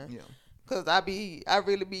a gun. Yeah. Cause I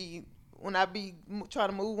really be when I be trying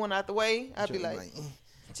to move one out the way, I be like,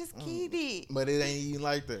 just keep it. But it ain't even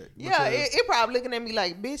like that. Yeah, it probably looking at me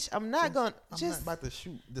like, bitch, I'm not I'm just not about to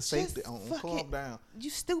shoot. The safety on. Calm down. You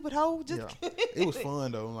stupid hoe. Just Yeah. It was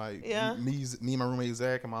fun though. Like Yeah. me and my roommate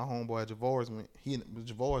Zach and my homeboy Javars went. He in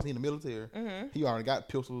the military. He already got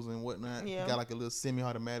pistols and whatnot. Yeah. He got like a little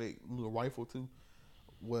semi-automatic little rifle too.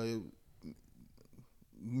 Well,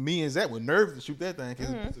 me and Zach were nervous to shoot that thing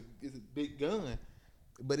because it's a big gun,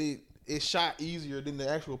 but it shot easier than the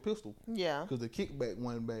actual pistol Yeah. because the kickback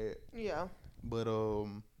wasn't bad. Yeah. But I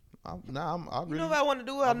You know really, what I want to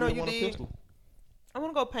do? I know really you want a did. pistol. I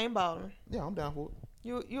want to go paintballing. Yeah, I'm down for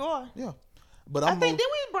it. You are. Yeah, but I I'm think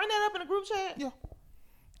didn't we bring that up in the group chat? yeah.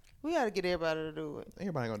 We got to get everybody to do it.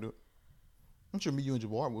 Everybody gonna do it. I'm sure me, you, and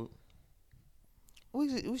Javar would.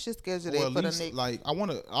 We should schedule Or that at for least, the next. like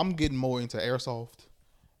I'm getting more into airsoft,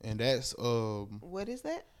 and that's What is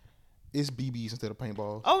that? it's BBs instead of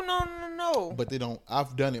paintballs. Oh no. But they don't.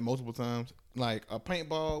 I've done it multiple times. Like a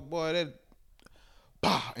paintball, boy, that,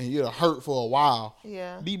 bah, and it'll hurt for a while.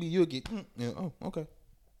 Yeah. BB, you'll get. Yeah, oh, okay.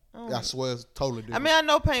 Oh. I swear it's totally I different. mean, I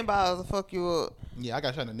know paintballs will fuck you up. Yeah, I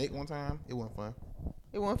got shot in the neck one time. It wasn't fun.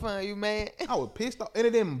 It wasn't fun. You mad? I was pissed off, and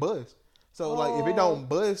it didn't buzz. So like, if it don't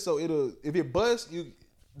buzz, so if it buzz,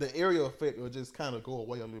 the area effect will just kind of go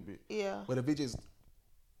away a little bit. Yeah. But if it just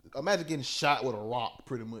imagine getting shot with a rock,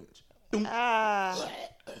 pretty much. Ah.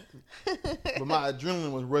 But my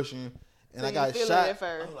adrenaline was rushing, and So I you got feel it shot. at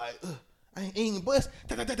first. I was like, I ain't even bust.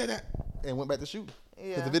 And went back to shoot.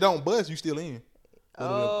 Yeah. Because if it don't bust, you still in.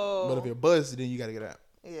 But if it busts, then you got to get out.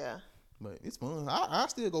 Yeah. But it's fun. I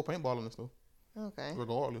still go paintballing and stuff. Okay.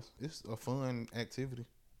 Regardless. It's a fun activity.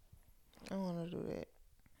 I want to do that.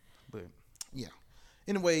 But, yeah.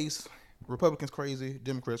 Anyways, Republicans crazy.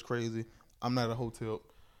 Democrats crazy. I'm not a hotel.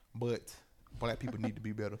 But black people need to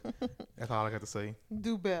be better. That's all I got to say.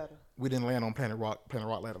 Do better. We didn't land on Planet Rock. Planet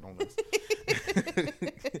Rock landed on us.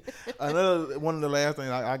 Another one of the last things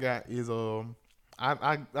I got is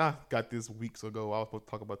I got this weeks ago. I was supposed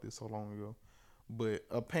to talk about this so long ago, but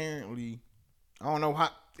apparently I don't know how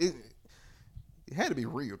it had to be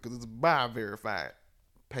real because it's by a verified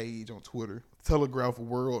page on Twitter. Telegraph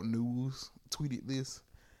World News tweeted this.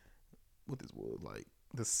 What this was like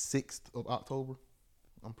the 6th of October.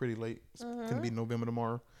 I'm pretty late. It's gonna be November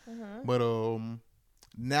tomorrow. But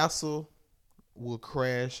NASA will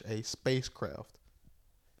crash a spacecraft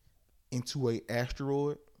into a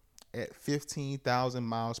asteroid at 15,000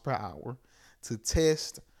 miles per hour to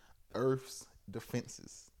test Earth's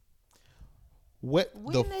defenses. What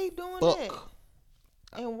When the they doing fuck? that?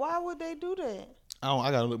 And why would they do that?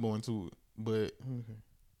 I gotta look more into it, but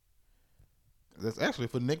that's actually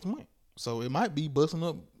for next month. So it might be busting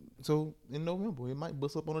up. So in November, it might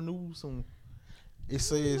bust up on the news soon. It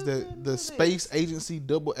says that the space agency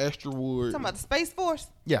double asteroid. Talking about the Space Force?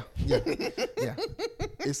 Yeah.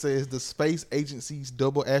 It says the space agency's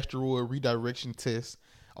double asteroid redirection test,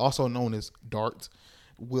 also known as DART,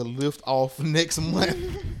 will lift off next month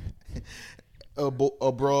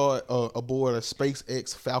aboard a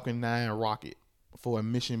SpaceX Falcon 9 rocket for a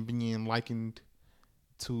mission being likened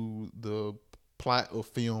to the plot of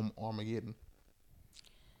film Armageddon.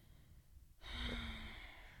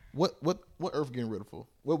 What Earth getting rid of for?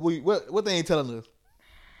 What they ain't telling us?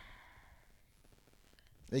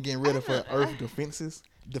 They getting rid of for Earth defenses.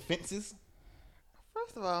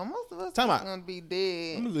 First of all, most of us Time are out. gonna be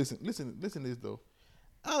dead. Listen to this though.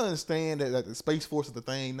 I understand that the Space Force is the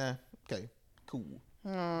thing now. Okay, cool.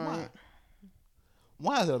 Why?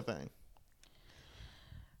 Why is that a thing?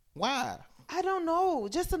 Why? I don't know.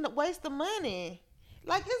 Just a waste of money.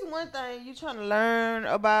 Like, it's one thing you trying to learn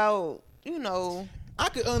about, I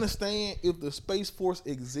could understand if the Space Force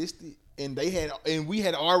existed and we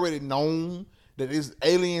had already known that there's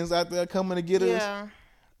aliens out there coming to get us. Yeah.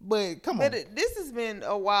 But come on. But this has been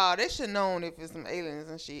a while. They should have known if it's some aliens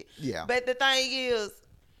and shit. Yeah. But the thing is,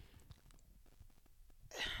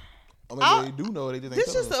 I mean, they do know. They just ain't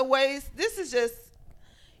this telling is us. a waste. This is just,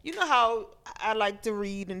 you know how I like to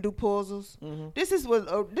read and do puzzles. Mm-hmm. This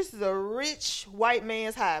is a rich white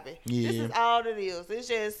man's hobby. Yeah. This is all it is. It's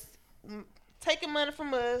just taking money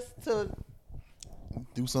from us to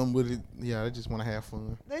do something with it. Yeah, they just want to have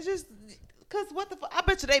fun. They just, cause what the fuck? I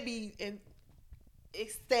bet you they be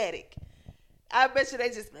ecstatic. I bet you they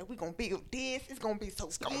just like, we gonna build this. It's gonna be so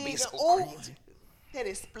big. Gonna be so crazy. That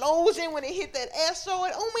explosion when it hit that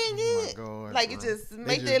asteroid. Oh my God, like bro. it just They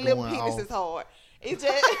make just their little going penises off. hard. It just,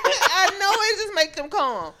 I know it just make them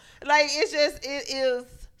calm. Like it's just, it is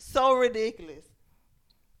so ridiculous.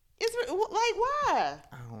 It's like why?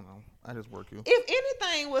 I don't know. I just work here. If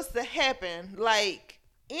anything was to happen,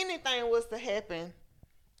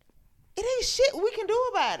 it ain't shit we can do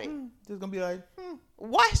about it. Just gonna be like,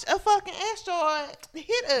 Watch a fucking asteroid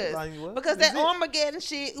hit us. Like, what? Because That's that it. Armageddon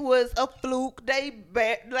shit was a fluke.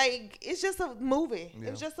 Like, it's just a movie. Yeah.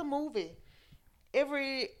 It was just a movie.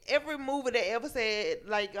 Every movie that ever said,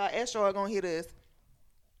 like, asteroid gonna hit us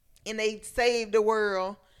and they saved the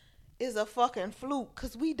world is a fucking fluke.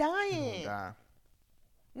 Because we dying. die.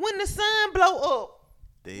 When the sun blow up,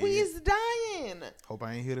 Dead. we is dying. Hope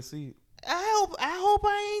I ain't here to see it. I hope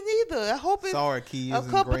I ain't either. I hope it's Sorry, kids. a and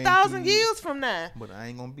couple grandkids, thousand years from now. But I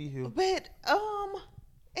ain't gonna be here. But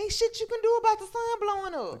ain't shit you can do about the sun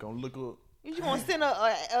blowing They're up. gonna look up. You gonna send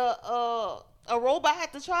a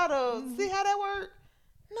robot to try to see how that work?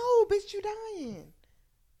 No, bitch, you dying.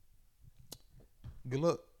 Good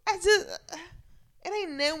luck. It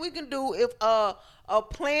ain't nothing we can do if a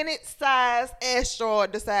planet-sized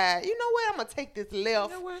asteroid decide, you know what, I'm gonna take this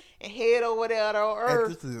left and head over there to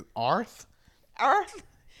Earth. This is Earth Earth.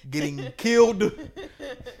 getting killed.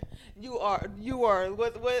 You are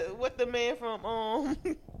what the man from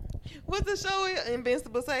what's the show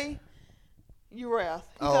Invincible say? You Ralph.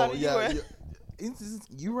 Oh yeah. Earth? No,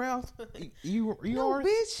 Earth?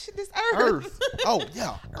 bitch, this Earth. Earth. Oh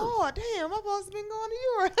yeah. Earth. Oh damn, I'm supposed to been going to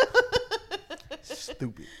Europe.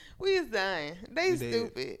 Stupid. We is dying. They We dead.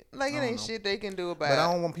 stupid. Like it I don't ain't know. shit they can do about But it.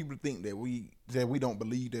 I don't want people to think that we don't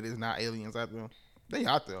believe that it's not aliens out there. They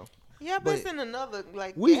out there. Yeah, but it's in another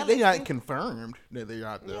They galaxy. not confirmed that they're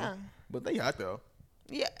out there. Yeah. But they out there.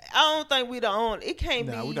 Yeah, I don't think we the only. It can't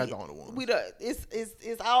be. Nah, we not the only ones.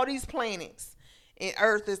 It's all these planets, and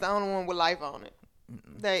Earth is the only one with life on it.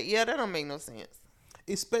 That don't make no sense.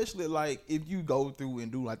 Especially like if you go through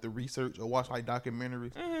and do like the research or watch like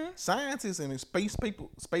documentaries, scientists and space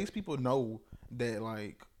people know that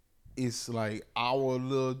like it's like our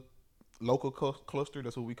little local cluster,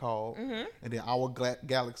 that's what we call, and then our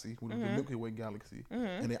galaxy, the Milky Way galaxy,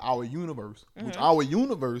 and then our universe, which our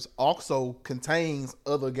universe also contains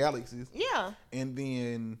other galaxies. Yeah. And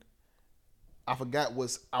then I forgot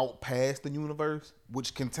what's out past the universe,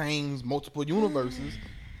 which contains multiple universes.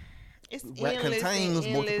 It's That endless contains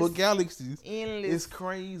and multiple endless. galaxies. Endless. It's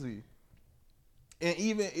crazy. And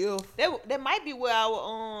even if That might be where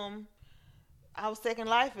our second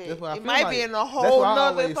life is. that's what I It feel might like. be in a That's whole what I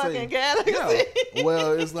nother always fucking say. galaxy. Yeah.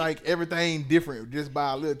 Well, it's like everything different just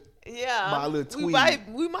by a little. Yeah. By a little we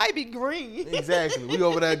tweet. might be green. Exactly. We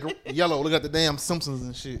over there yellow. Look at the damn Simpsons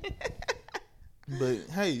and shit. But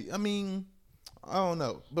hey, I mean, I don't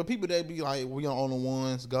know. But people that be like, we are the only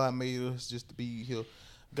ones. God made us just to be here.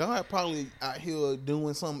 God probably out here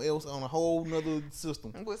doing something else on a whole nother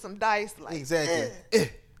system. With some dice, like Exactly.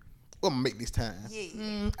 I'm gonna make this time.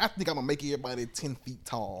 Yeah. I think I'm gonna make everybody 10 feet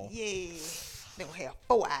tall. Yeah. They gonna have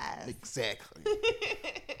 4 eyes. Exactly.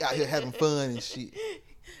 Out here having fun and shit.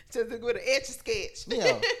 Just with an etch a sketch.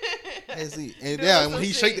 Yeah. That's it. And Doing yeah, some when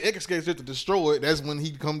he shit. shake the excavator to destroy it, that's when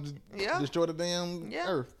he comes to Yeah. destroy the damn Yeah.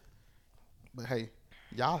 earth. But hey,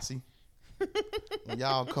 y'all see. When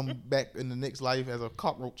y'all come back in the next life as a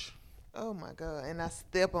cockroach. Oh my God. And I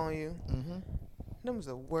step on you. Mm-hmm. Them was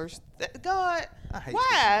the worst. God. I hate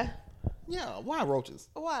Why? Yeah, why roaches?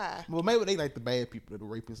 Why? Well, maybe they like the bad people, the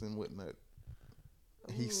rapists and whatnot.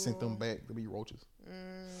 He sent them back to be roaches.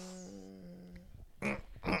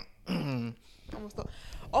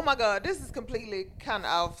 Oh my God, this is completely kind of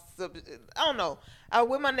off subject. I don't know. I was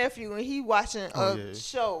with my nephew and he watching a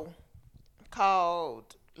show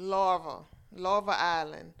called Larva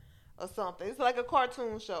Island or something. It's like a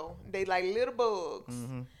cartoon show. They like little bugs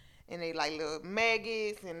and they like little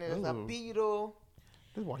maggots and there's a Ooh. beetle.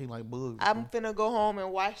 That's why he like bugs. I'm finna go home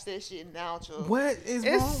and watch that shit now, Chuck. What is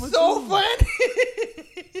It's wrong with so you? funny.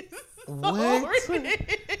 It's so What?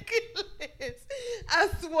 ridiculous. I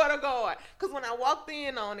swear to God. Because when I walked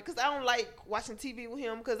in on it, because I don't like watching TV with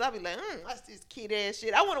him, because I be like, watch this kid ass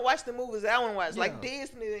shit. I want to watch the movies that I want to watch, like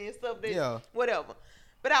Disney and stuff, that whatever.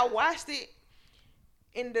 But I watched it,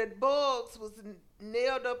 and the bugs was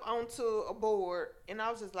nailed up onto a board, and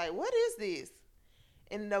I was just like, what is this?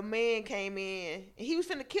 And the man came in, and he was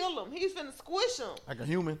finna kill him. He was finna squish him. Like a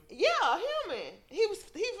human? Yeah, human. He was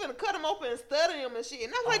finna cut him open and study him and shit.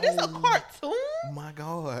 And I was like, this a cartoon? Oh my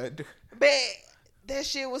God. But That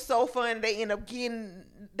shit was so fun. They end up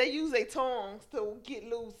they use their tongues to get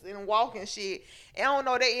loose and walk and shit. And I don't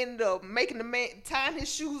know, they ended up making the man, tying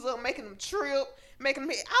his shoes up, making him trip, making him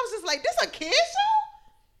hit. I was just like, this a kid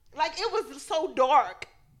show? Like, it was so dark.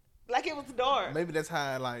 Like, it was dark. Maybe that's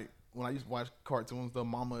how, like, when I used to watch cartoons, the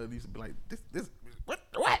mama used to be like, this,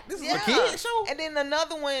 what? This is a kid show? And then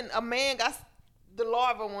another one, a man got, the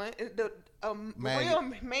larva one, the real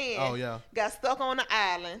man got stuck on the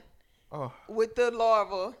island with the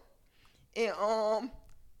larva. And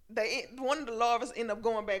one of the larvas ended up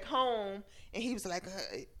going back home, and he was like,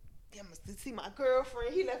 I'm gonna see my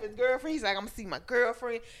girlfriend. He left his girlfriend. He's like, I'm gonna see my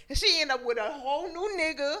girlfriend. And she ended up with a whole new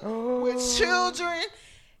nigga with children.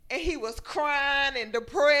 And he was crying and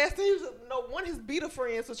depressed. And he was, one of his beta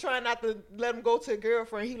friends was trying not to let him go to a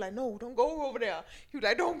girlfriend. He was like, no, don't go over there. He was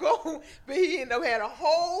like, don't go. But he ended up had a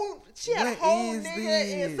whole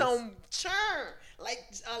nigga and some churn. Like,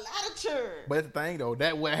 a lot of churn. But that's the thing, though.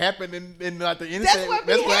 That what happened in like the innocent.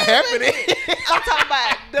 That's what happened. I'm talking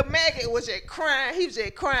about the maggot was just crying. He was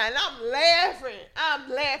just crying. I'm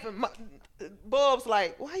laughing. Bub's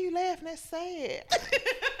like, why you laughing? That's sad.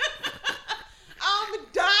 I'm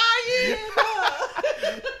dying.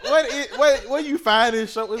 Where you find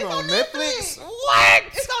this show? It's on Netflix? What?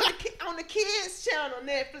 It's on the kids channel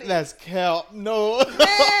Netflix. That's cap. No. Man,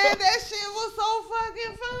 that shit was so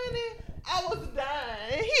fucking funny. I was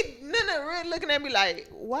dying. Nana really looking at me like,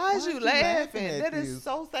 why is you laughing? That is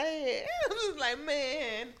so sad. I was just like,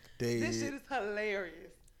 man, this shit is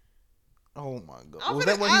hilarious. Oh my god. Was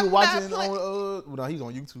that when he was watching on no, he's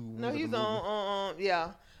on YouTube. No, he's on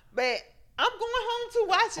yeah. But I'm going home to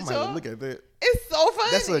watch it, y'all. Look at that. It's so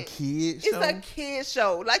funny. That's a kid show. It's a kid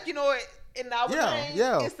show. Like, in our brain,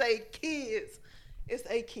 it's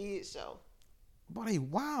a kid show. Boy, they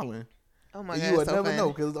wildin'. Oh my god. You would never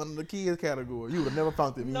know because it's under the kids category. You would have never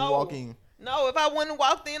found it when you walk in. No, if I wouldn't have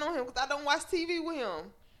walked in on him because I don't watch TV with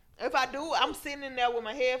him. If I do, I'm sitting in there with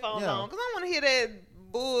my headphones on because I don't want to hear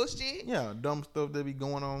that bullshit. Yeah, dumb stuff that be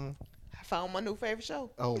going on. I found my new favorite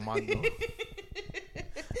show. Oh my god.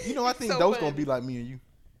 I think those gonna be like me and you.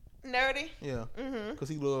 Nerdy? Yeah. Because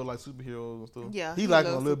he loves like superheroes and stuff. Yeah. He like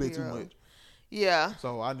them a little bit too much. Yeah.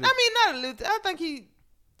 So not a little. I think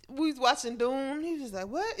we was watching Dune. He was like,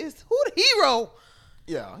 who the hero?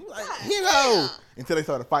 Yeah. He was like, hero. Until they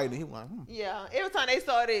started fighting. He was like, Yeah. Every time they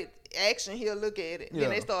started action, he'll look at it. Yeah. Then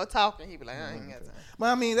they start talking. He'll be like, I ain't got time. But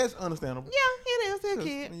I mean, that's understandable. Yeah, it is. They're a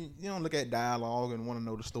kid. You don't look at dialogue and want to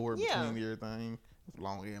know the story between everything. It's a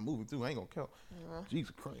long ass movie too. I ain't gonna count.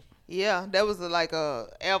 Jesus Christ. Yeah, that was like a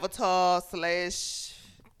Avatar /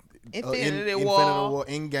 Infinity War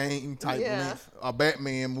in-game type length. A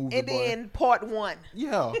Batman movie. And then part 1.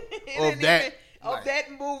 Yeah. of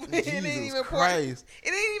that movie. Jesus Christ. It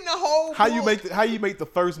ain't even the whole How you make the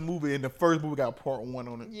first movie and the first movie got part 1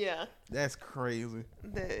 on it. Yeah. That's crazy.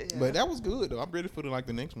 But that was good though. I'm ready for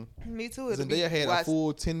the next one. Me too. Zendaya had a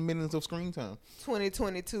full 10 minutes of screen time.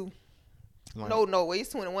 2022. Like, no, it's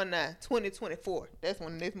 21 now. 2024. That's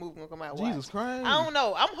when this movie gonna come out. Jesus Christ. I don't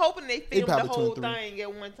know. I'm hoping they film the whole thing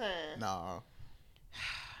at one time. Nah.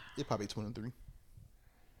 It probably 23.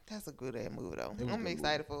 That's a good ass movie though. I'm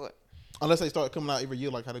excited for it. Unless they start coming out every year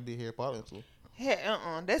like how they did Harry Potter and stuff.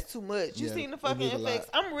 That's too much. You seen the fucking effects?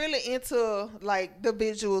 I'm really into like the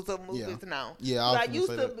visuals of movies now. Yeah, I used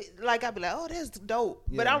to be, like I'd be like, oh, that's dope.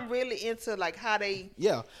 Yeah. But I'm really into like how they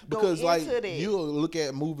because like you'll look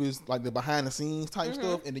at movies like the behind the scenes type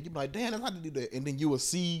stuff, and then you be like, damn, that's how they do that, and then you will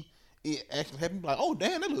see it actually happen. Be like, oh,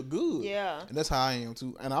 damn, that look good. Yeah, and that's how I am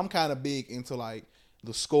too. And I'm kind of big into like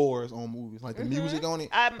the scores on movies, like the music on it.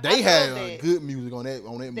 They had good music on that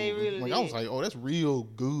movie. They really like did. I was like, oh, that's real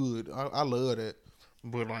good. I love that.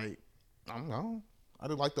 But like, I don't know. I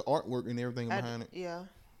just like the artwork and everything behind it. Yeah.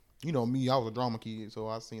 You know me, I was a drama kid, so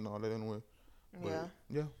I seen all that anyway. But,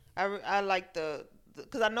 yeah. I like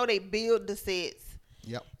because I know they build the sets.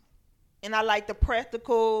 Yep. And I like the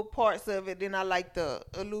practical parts of it. Then I like the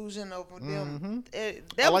illusion of them. It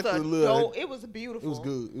was beautiful. It was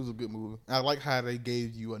good. It was a good movie. I like how they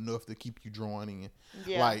gave you enough to keep you drawn in.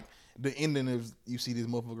 Yeah. Like the ending is you see this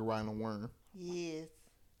motherfucker riding a worm. Yes.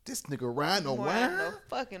 This nigga riding a worm. A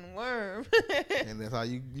fucking worm. And that's how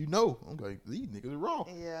you know. I'm like, these niggas are raw.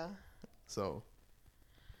 Yeah. So,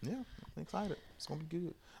 yeah, I'm excited. It's gonna be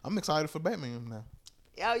good. I'm excited for Batman now.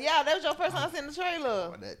 Oh yeah, that was your first time seeing the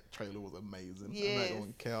trailer. Oh, that trailer was amazing. Yes. I'm not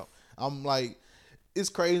gonna count. I'm like, it's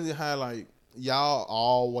crazy how like y'all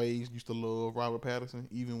always used to love Robert Pattinson,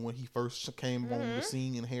 even when he first came on the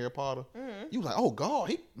scene in Harry Potter. You was like, oh god,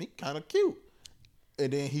 he kind of cute.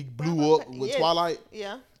 And then he blew up with Twilight.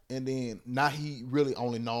 Yeah. and then now he really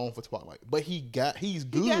only known for Twilight. But he's good. He's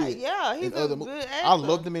in a other good actor. I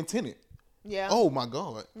loved him in Tenet. Yeah. Oh my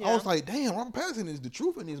God. Yeah. I was like, damn, Robert Pattinson is the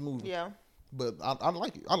truth in this movie. Yeah. But I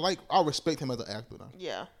like it. I respect him as an actor now.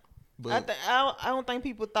 Yeah. But I don't think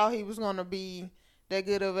people thought he was gonna be that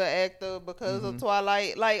good of an actor because of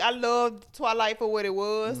Twilight. Like, I loved Twilight for what it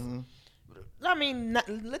was. I mean,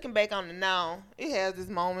 looking back on it now, it has its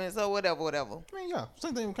moments or whatever. I mean, yeah,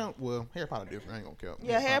 same thing. Well, Harry Potter different. I ain't gonna count.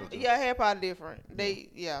 Harry Potter different. It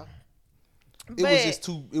was just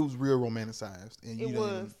it was real romanticized, and you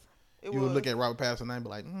would look at Robert Pattinson and be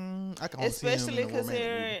like, I can only see him especially in a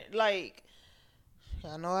romantic movie. like,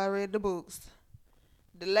 I know I read the books.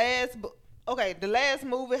 The last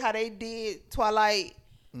movie, how they did Twilight,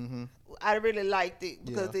 I really liked it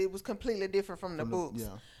because it was completely different from the books.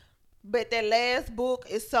 Yeah. But that last book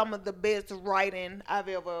is some of the best writing I've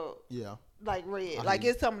ever read. Like,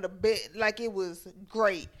 it's some of the best. Like, it was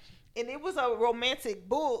great, and it was a romantic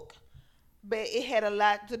book, but it had a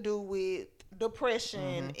lot to do with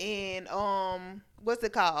depression and what's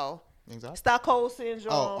it called? Anxiety? Stockholm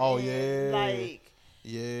syndrome.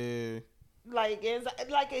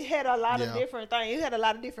 Like it had a lot of different things. It had a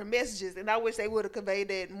lot of different messages, and I wish they would have conveyed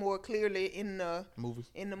that more clearly in the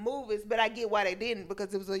movies. But I get why they didn't,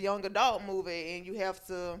 because it was a young adult movie, and you have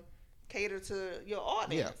to cater to your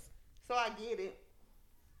audience. Yeah. So I get it.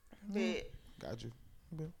 But got you.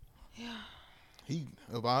 Yeah. He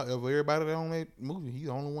of everybody that on that movie, he's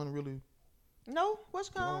the only one really. No, what's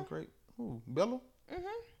called? Great. Who? Bella?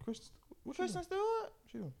 Kristen Stewart.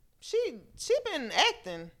 She been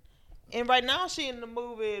acting. And right now she in the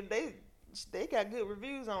movie. They got good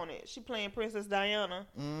reviews on it. She playing Princess Diana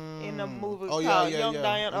in the movie called Young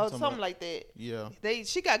Diana or something like that. Yeah.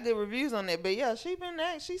 She got good reviews on that. But yeah, she been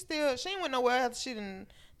acting. She ain't went nowhere after she done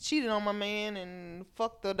cheated on my man and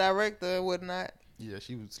fucked the director and whatnot. Yeah,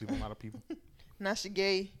 she was sleeping with a lot of people. Now she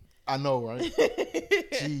gay. I know, right?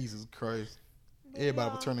 Jesus Christ.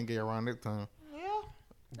 Everybody was turning gay around that time. Yeah.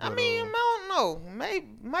 But, I mean, I don't know.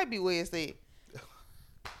 Might be where it's at.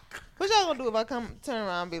 What y'all gonna do if I turn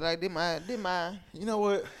around and be like, did my You know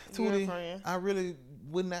what, Tootie? girlfriend? I really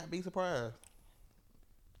would not be surprised.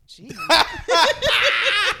 Jeez.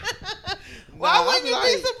 Why would you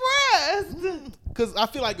be surprised? Because I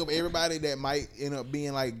feel like of everybody that might end up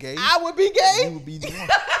being like gay, I would be gay. You would be the one.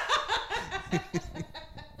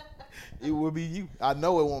 It would be you. I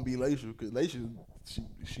know it won't be Laisha, because Laisha,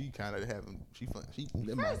 she kind of having fun.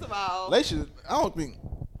 First of all, Laisha, I don't think.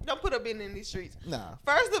 Don't put her business in these streets. Nah.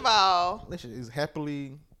 First of all, Laisha is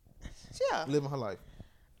happily living her life.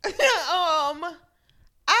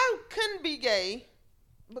 I couldn't be gay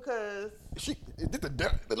because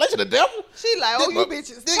Laisha the devil. She like, oh, you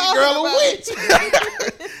bitches. This girl a witch.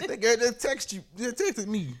 That girl just texted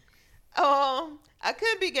me. I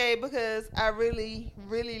couldn't be gay because I really,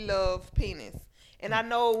 really love penis. And I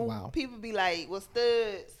know people be like, well,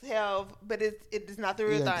 studs have, but it's not the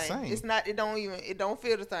real thing. It's not. It don't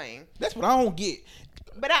feel the same. That's what I don't get.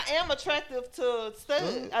 But I am attractive to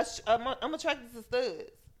studs. I'm attracted to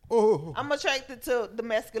studs. Oh. I'm attracted to the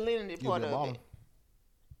masculinity part of it.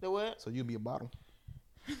 The what? So you'll be a bottom.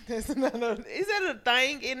 Is that a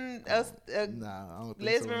thing in a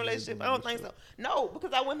lesbian relationship? I don't think so. No,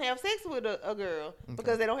 because I wouldn't have sex with a girl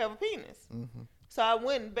because they don't have a penis. Mm-hmm. So I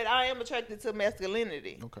wouldn't, but I am attracted to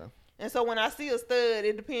masculinity. Okay. And so when I see a stud,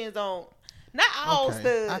 it depends on, not all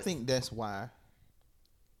studs. I think that's why,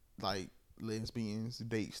 like, lesbians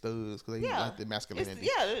date studs because they like the masculinity.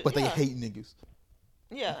 But they hate niggas.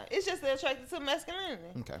 Yeah, it's just they're attracted to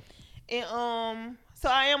masculinity. Okay. And so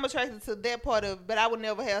I am attracted to that part of, but I would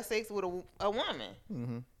never have sex with a woman.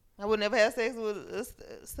 Mm-hmm. I would never have sex with a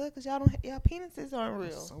stud because y'all penises aren't real.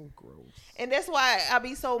 That's so gross. And that's why I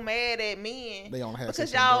be so mad at men. They don't have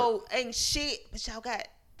because y'all ain't shit, but y'all got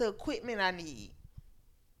the equipment I need.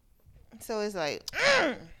 So it's like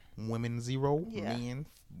women 0, men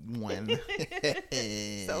 1.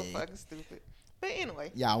 So fucking stupid. But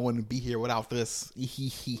anyway, y'all wouldn't be here without us.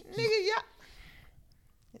 Nigga, yeah.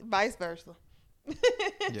 Vice versa.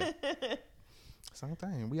 Yeah. Same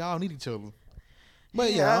thing. We all need each other. But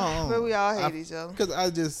but we all hate each other. Because I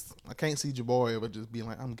can't see Jabari ever just being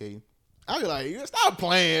like, I'm gay. I be like, stop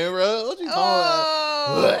playing, bro. What you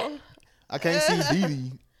talking about? I can't see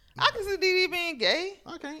Didi. I can see Didi being gay.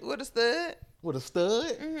 Okay. With a stud. With a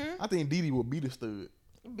stud? Mm-hmm. I think Didi would be the stud.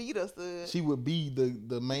 Be the stud. She would be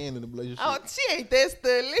the man in the relationship. Oh, she ain't that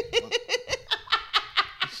studly.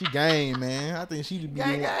 She gang, man. I think she'd be the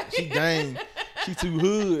one. She gang. She too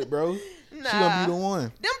hood, bro. Nah. She gonna be the one.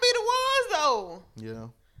 Them be the ones though. Yeah.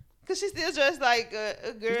 Cause she still dressed like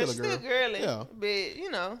a girl. She's still girly. Yeah. But you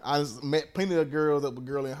know. I just met plenty of girls that were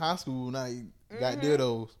girl in high school and I got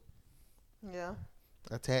dildos Yeah.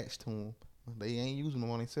 attached to them. They ain't using them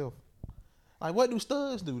on themselves. Like, what do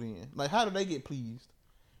studs do then? Like, how do they get pleased?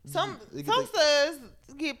 Some studs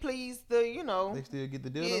get pleased to, you know. They still get the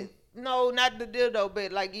dildo? No, not the dildo,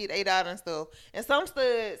 but like get ate out and stuff. And some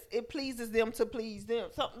studs, it pleases them to please them.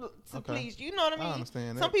 Please, you know what I mean? I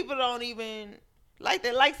understand that. Some people don't even like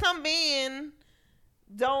that. Like some men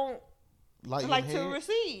don't like to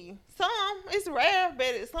receive. Some, it's rare,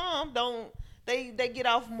 but some don't. They get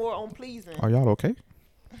off more on pleasing. Are y'all okay?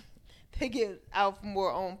 They get off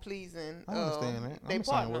more on pleasing. I understand that. They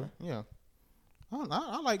partner. Yeah.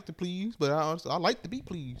 I like to please, but I like to be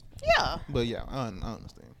pleased. Yeah. But yeah, I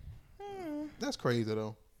understand. That's crazy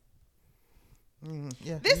though.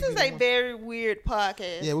 Yeah. This is a very weird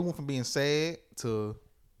podcast. Yeah, we went from being sad to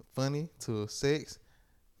funny to sex.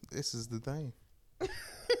 This is the thing.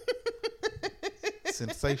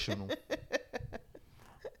 Sensational.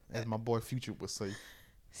 As my boy Future would say.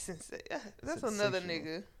 That's another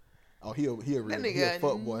nigga. Oh, he a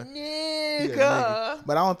fuck boy. Nigga.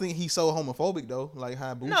 But I don't think he's so homophobic though. Like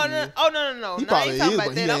how Boosie is. No. He No, I probably ain't talking is, about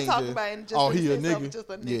but that. he I'm ain't talking just- about in just oh, the he a sense of nigga. just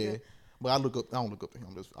a nigga. Yeah. But I don't look up to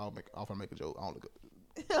him. I'll make a joke. I don't look up.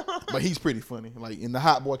 But he's pretty funny. Like in the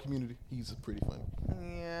hot boy community, he's pretty funny.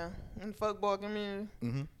 Yeah. In the fuckboy community.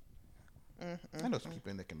 I know some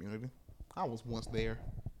people in that community. I was once there.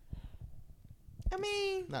 I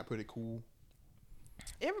mean, Not pretty cool.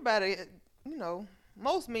 everybody, you know,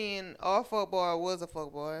 most men are a fuckboy or was a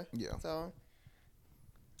fuckboy. Yeah. So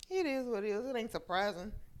it is what it is. It ain't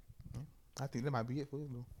surprising. I think that might be it for us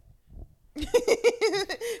though.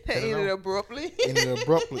 That ended abruptly.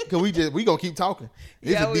 Cause we gonna keep talking.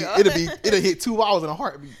 Yeah, we are. It'll hit 2 hours in a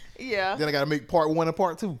heartbeat. Yeah. Then I gotta make part 1 and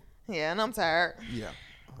part 2. Yeah, and I'm tired. Yeah.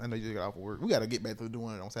 I know you just got off of work. We gotta get back to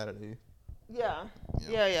doing it on Saturday. Yeah.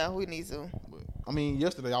 Yeah, we need to. But I mean,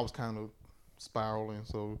 yesterday I was kind of spiraling.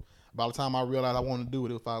 So by the time I realized I wanted to do it,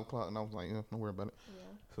 it was 5 o'clock, and I was like, yeah, don't worry about it.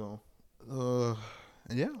 Yeah. So,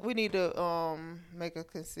 yeah. We need to make a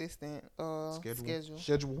consistent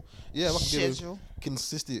schedule. Yeah, if I can get a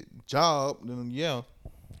consistent job, then yeah.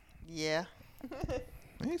 Yeah.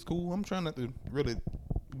 It's cool. I'm trying not to really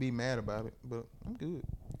be mad about it, but I'm good.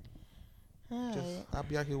 I'll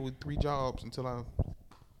be out here with 3 jobs until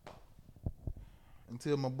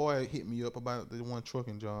my boy hit me up about the one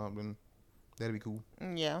trucking job, and that'll be cool.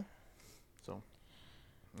 Yeah. So,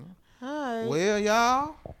 yeah. All right. Well,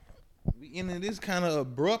 y'all, we ended this kind of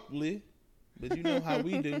abruptly, but you know how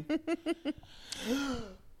we do.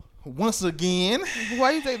 Once again,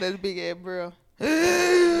 Why you take that big ass bro?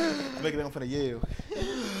 I'm making them for the yell.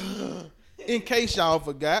 In case y'all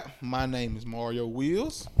forgot, my name is Mario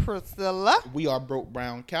Wheels. Priscilla. We are Broke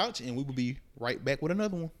Brown Couch, and we will be right back with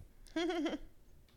another one.